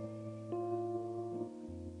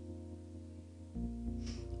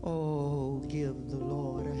 Oh, give the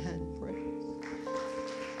Lord a hand praise.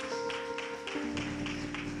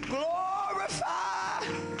 Glorify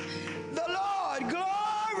the Lord.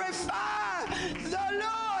 Glorify the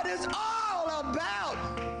Lord. It's all about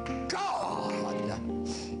God.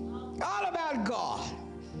 All about God.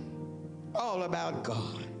 All about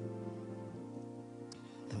God.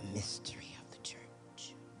 The mystery of the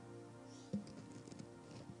church.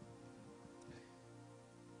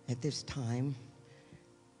 At this time,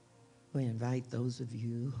 we invite those of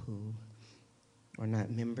you who are not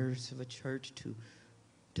members of a church to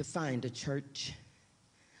find a church.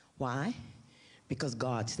 Why? Because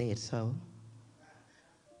God said so.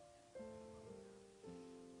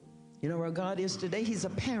 You know where God is today? He's a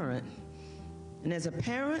parent. And as a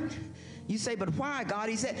parent, you say, but why, God?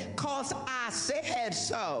 He said, 'cause I said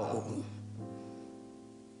so.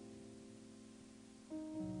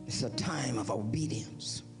 It's a time of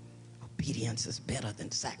obedience. Obedience is better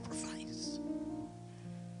than sacrifice.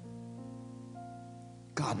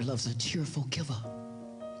 God loves a cheerful giver.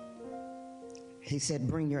 He said,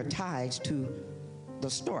 bring your tithes to the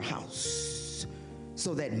storehouse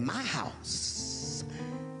so that my house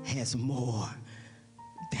has more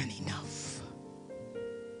than enough.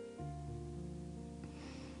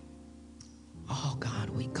 Oh God,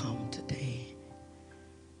 we come today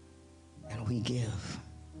and we give.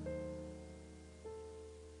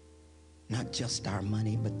 Not just our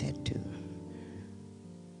money, but that too.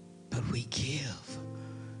 But we give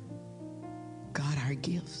God our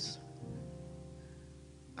gifts,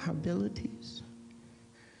 our abilities,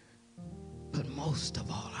 but most of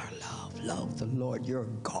all our love. Love the Lord your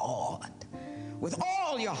God with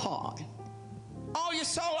all your heart, all your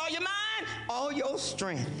soul, all your mind, all your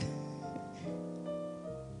strength.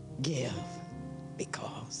 Give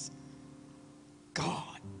because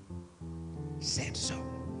God said so.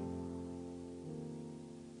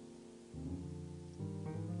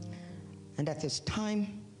 And at this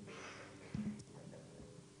time,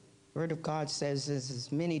 the Word of God says this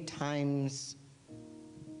as many times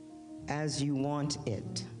as you want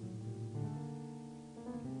it.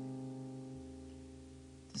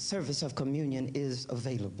 The service of communion is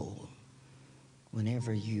available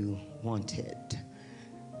whenever you want it.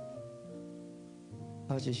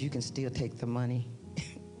 Just you can still take the money.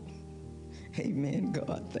 Amen,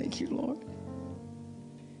 God. Thank you, Lord.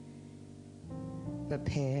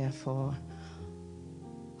 Prepare for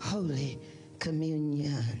Holy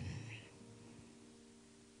Communion.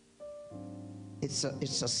 It's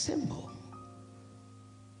a symbol.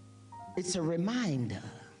 It's a reminder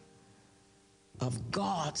of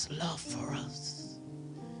God's love for us.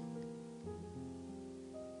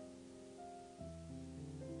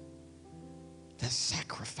 The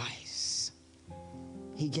sacrifice.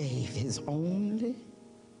 He gave his only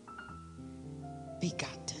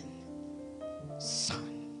begotten Son.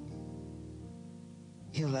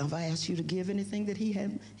 He'll never ask you to give anything that he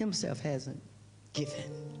himself hasn't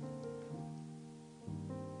given.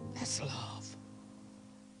 That's love.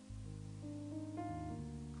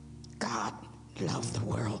 God loved the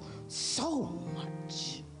world so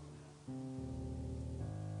much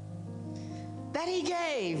that he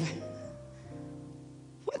gave.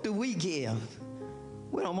 What do we give?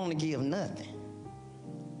 We don't want to give nothing.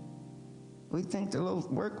 We think the little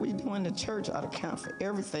work we do in the church ought to count for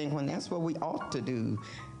everything when that's what we ought to do.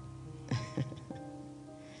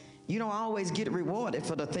 You don't always get rewarded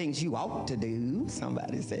for the things you ought to do.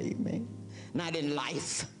 Somebody say amen. Not in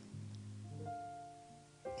life.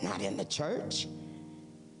 Not in the church.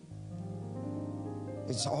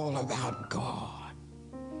 It's all about God.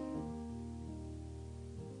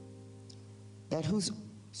 That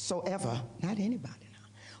whosoever, not anybody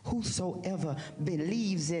now, whosoever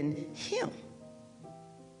believes in him.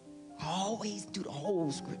 Always do the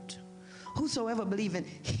whole scripture. Whosoever believes in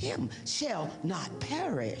him shall not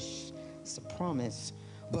perish. It's a promise,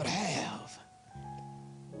 but have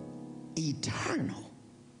eternal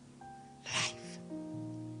life.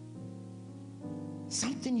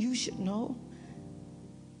 Something you should know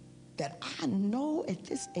that I know at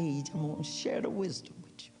this age. I'm going to share the wisdom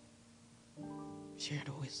with you. Share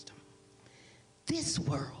the wisdom. This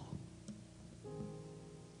world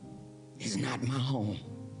is not my home.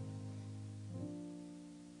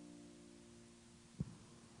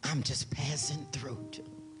 I'm just passing through.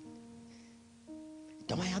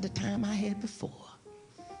 Don't have the time I had before.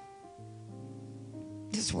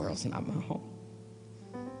 This world's not my home.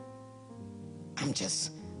 I'm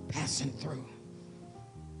just passing through.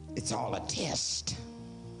 It's all a test.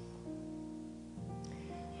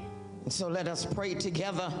 And so let us pray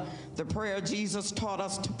together the prayer Jesus taught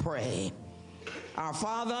us to pray. Our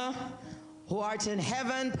Father, who art in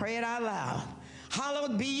heaven, pray it out loud.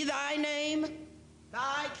 Hallowed be thy name.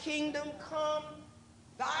 Thy kingdom come,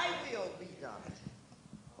 thy will be done,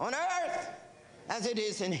 on earth as it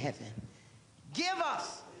is in heaven. Give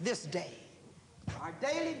us this day our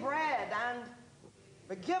daily bread, and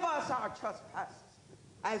forgive us our trespasses,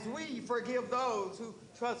 as we forgive those who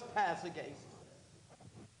trespass against us.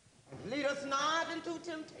 And lead us not into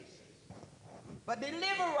temptation, but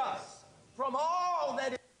deliver us from all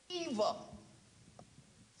that is evil.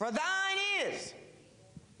 For thine is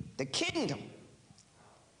the kingdom,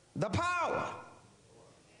 the power,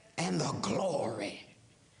 and the glory,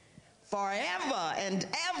 forever and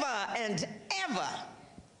ever and ever.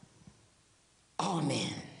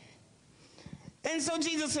 Amen. And so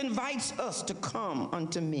Jesus invites us to come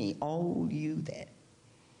unto me, all you that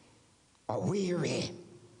are weary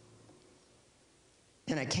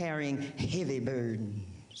and are carrying heavy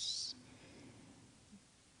burdens.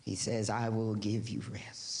 He says, I will give you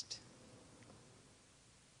rest.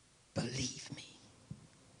 Believe me.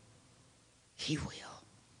 He will.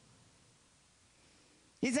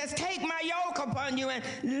 He says, take my yoke upon you and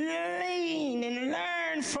lean and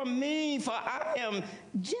learn from me, for I am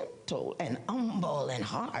gentle and humble in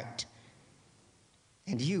heart,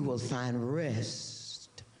 and you will find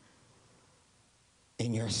rest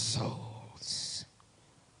in your souls.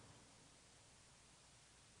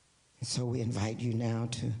 And so we invite you now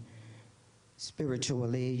to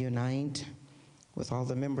spiritually unite with all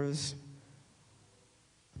the members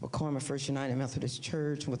Pacoima First United Methodist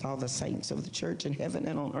Church, with all the saints of the church in heaven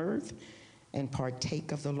and on earth, and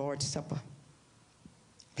partake of the Lord's Supper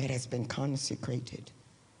that has been consecrated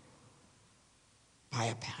by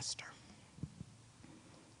a pastor.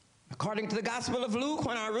 According to the Gospel of Luke,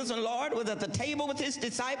 when our risen Lord was at the table with his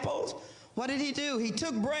disciples, what did he do? He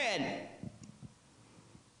took bread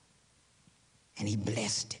and he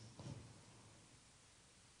blessed it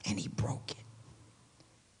and he broke it.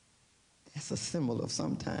 That's a symbol of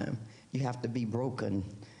sometime you have to be broken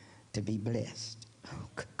to be blessed. Oh,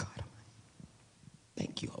 good God Almighty.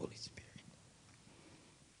 Thank you, Holy Spirit.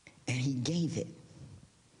 And he gave it.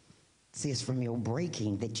 See, it's from your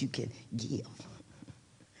breaking that you can give.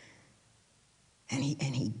 And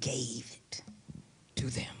he gave it to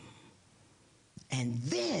them. And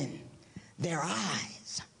then their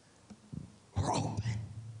eyes were open.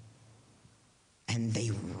 And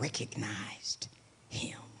they recognized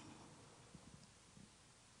him.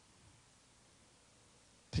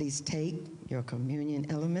 Please take your communion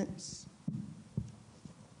elements.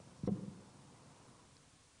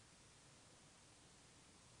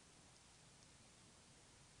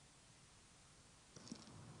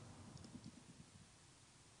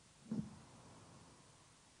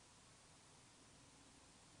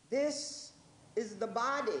 This is the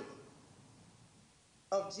body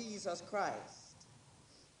of Jesus Christ,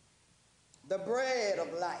 the bread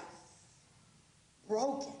of life,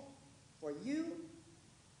 broken for you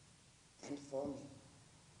and for me.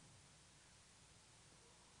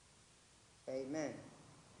 Amen.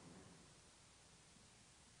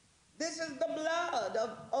 This is the blood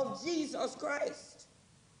of Jesus Christ,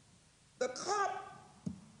 the cup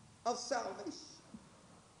of salvation.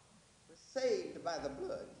 We're saved by the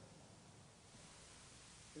blood.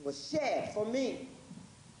 It was shed for me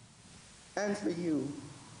and for you.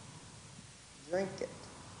 Drink it.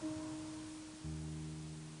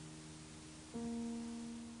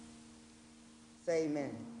 Say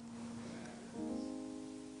amen.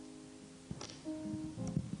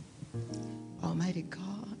 Almighty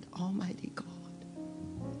God,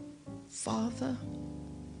 Father,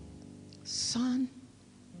 Son,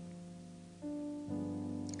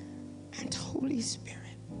 and Holy Spirit,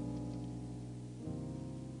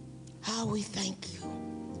 how we thank you.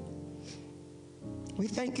 We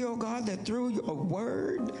thank you, oh God, that through your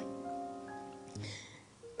word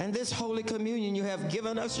and this Holy Communion, you have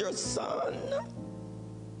given us your Son,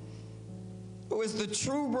 who is the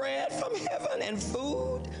true bread from heaven and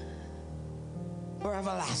food for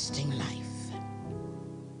everlasting life.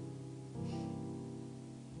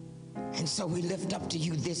 And so we lift up to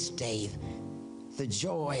you this day the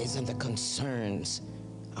joys and the concerns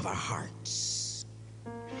of our hearts.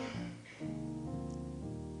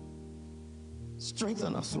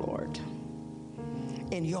 Strengthen us, Lord,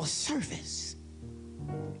 in your service,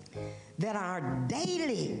 that our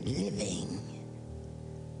daily living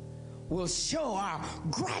will show our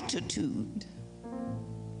gratitude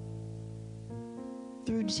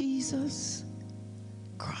through Jesus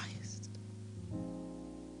Christ,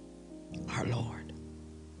 our Lord.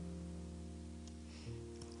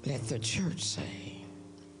 Let the church say,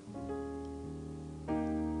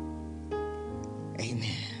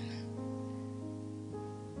 amen.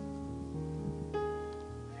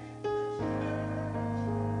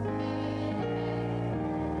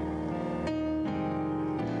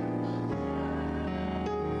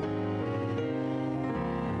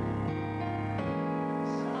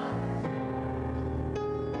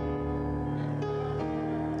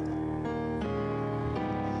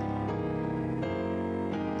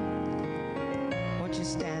 You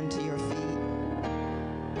stand to your feet.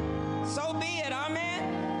 So be it. Amen.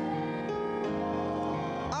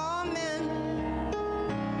 Amen.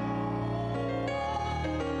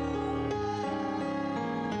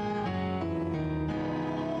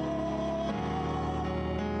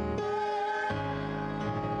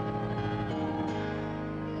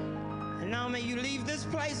 And now may you leave this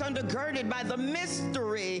place undergirded by the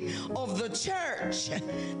mystery of the church,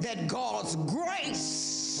 that God's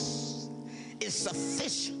grace is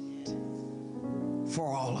sufficient for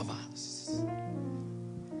all of us.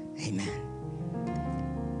 Amen.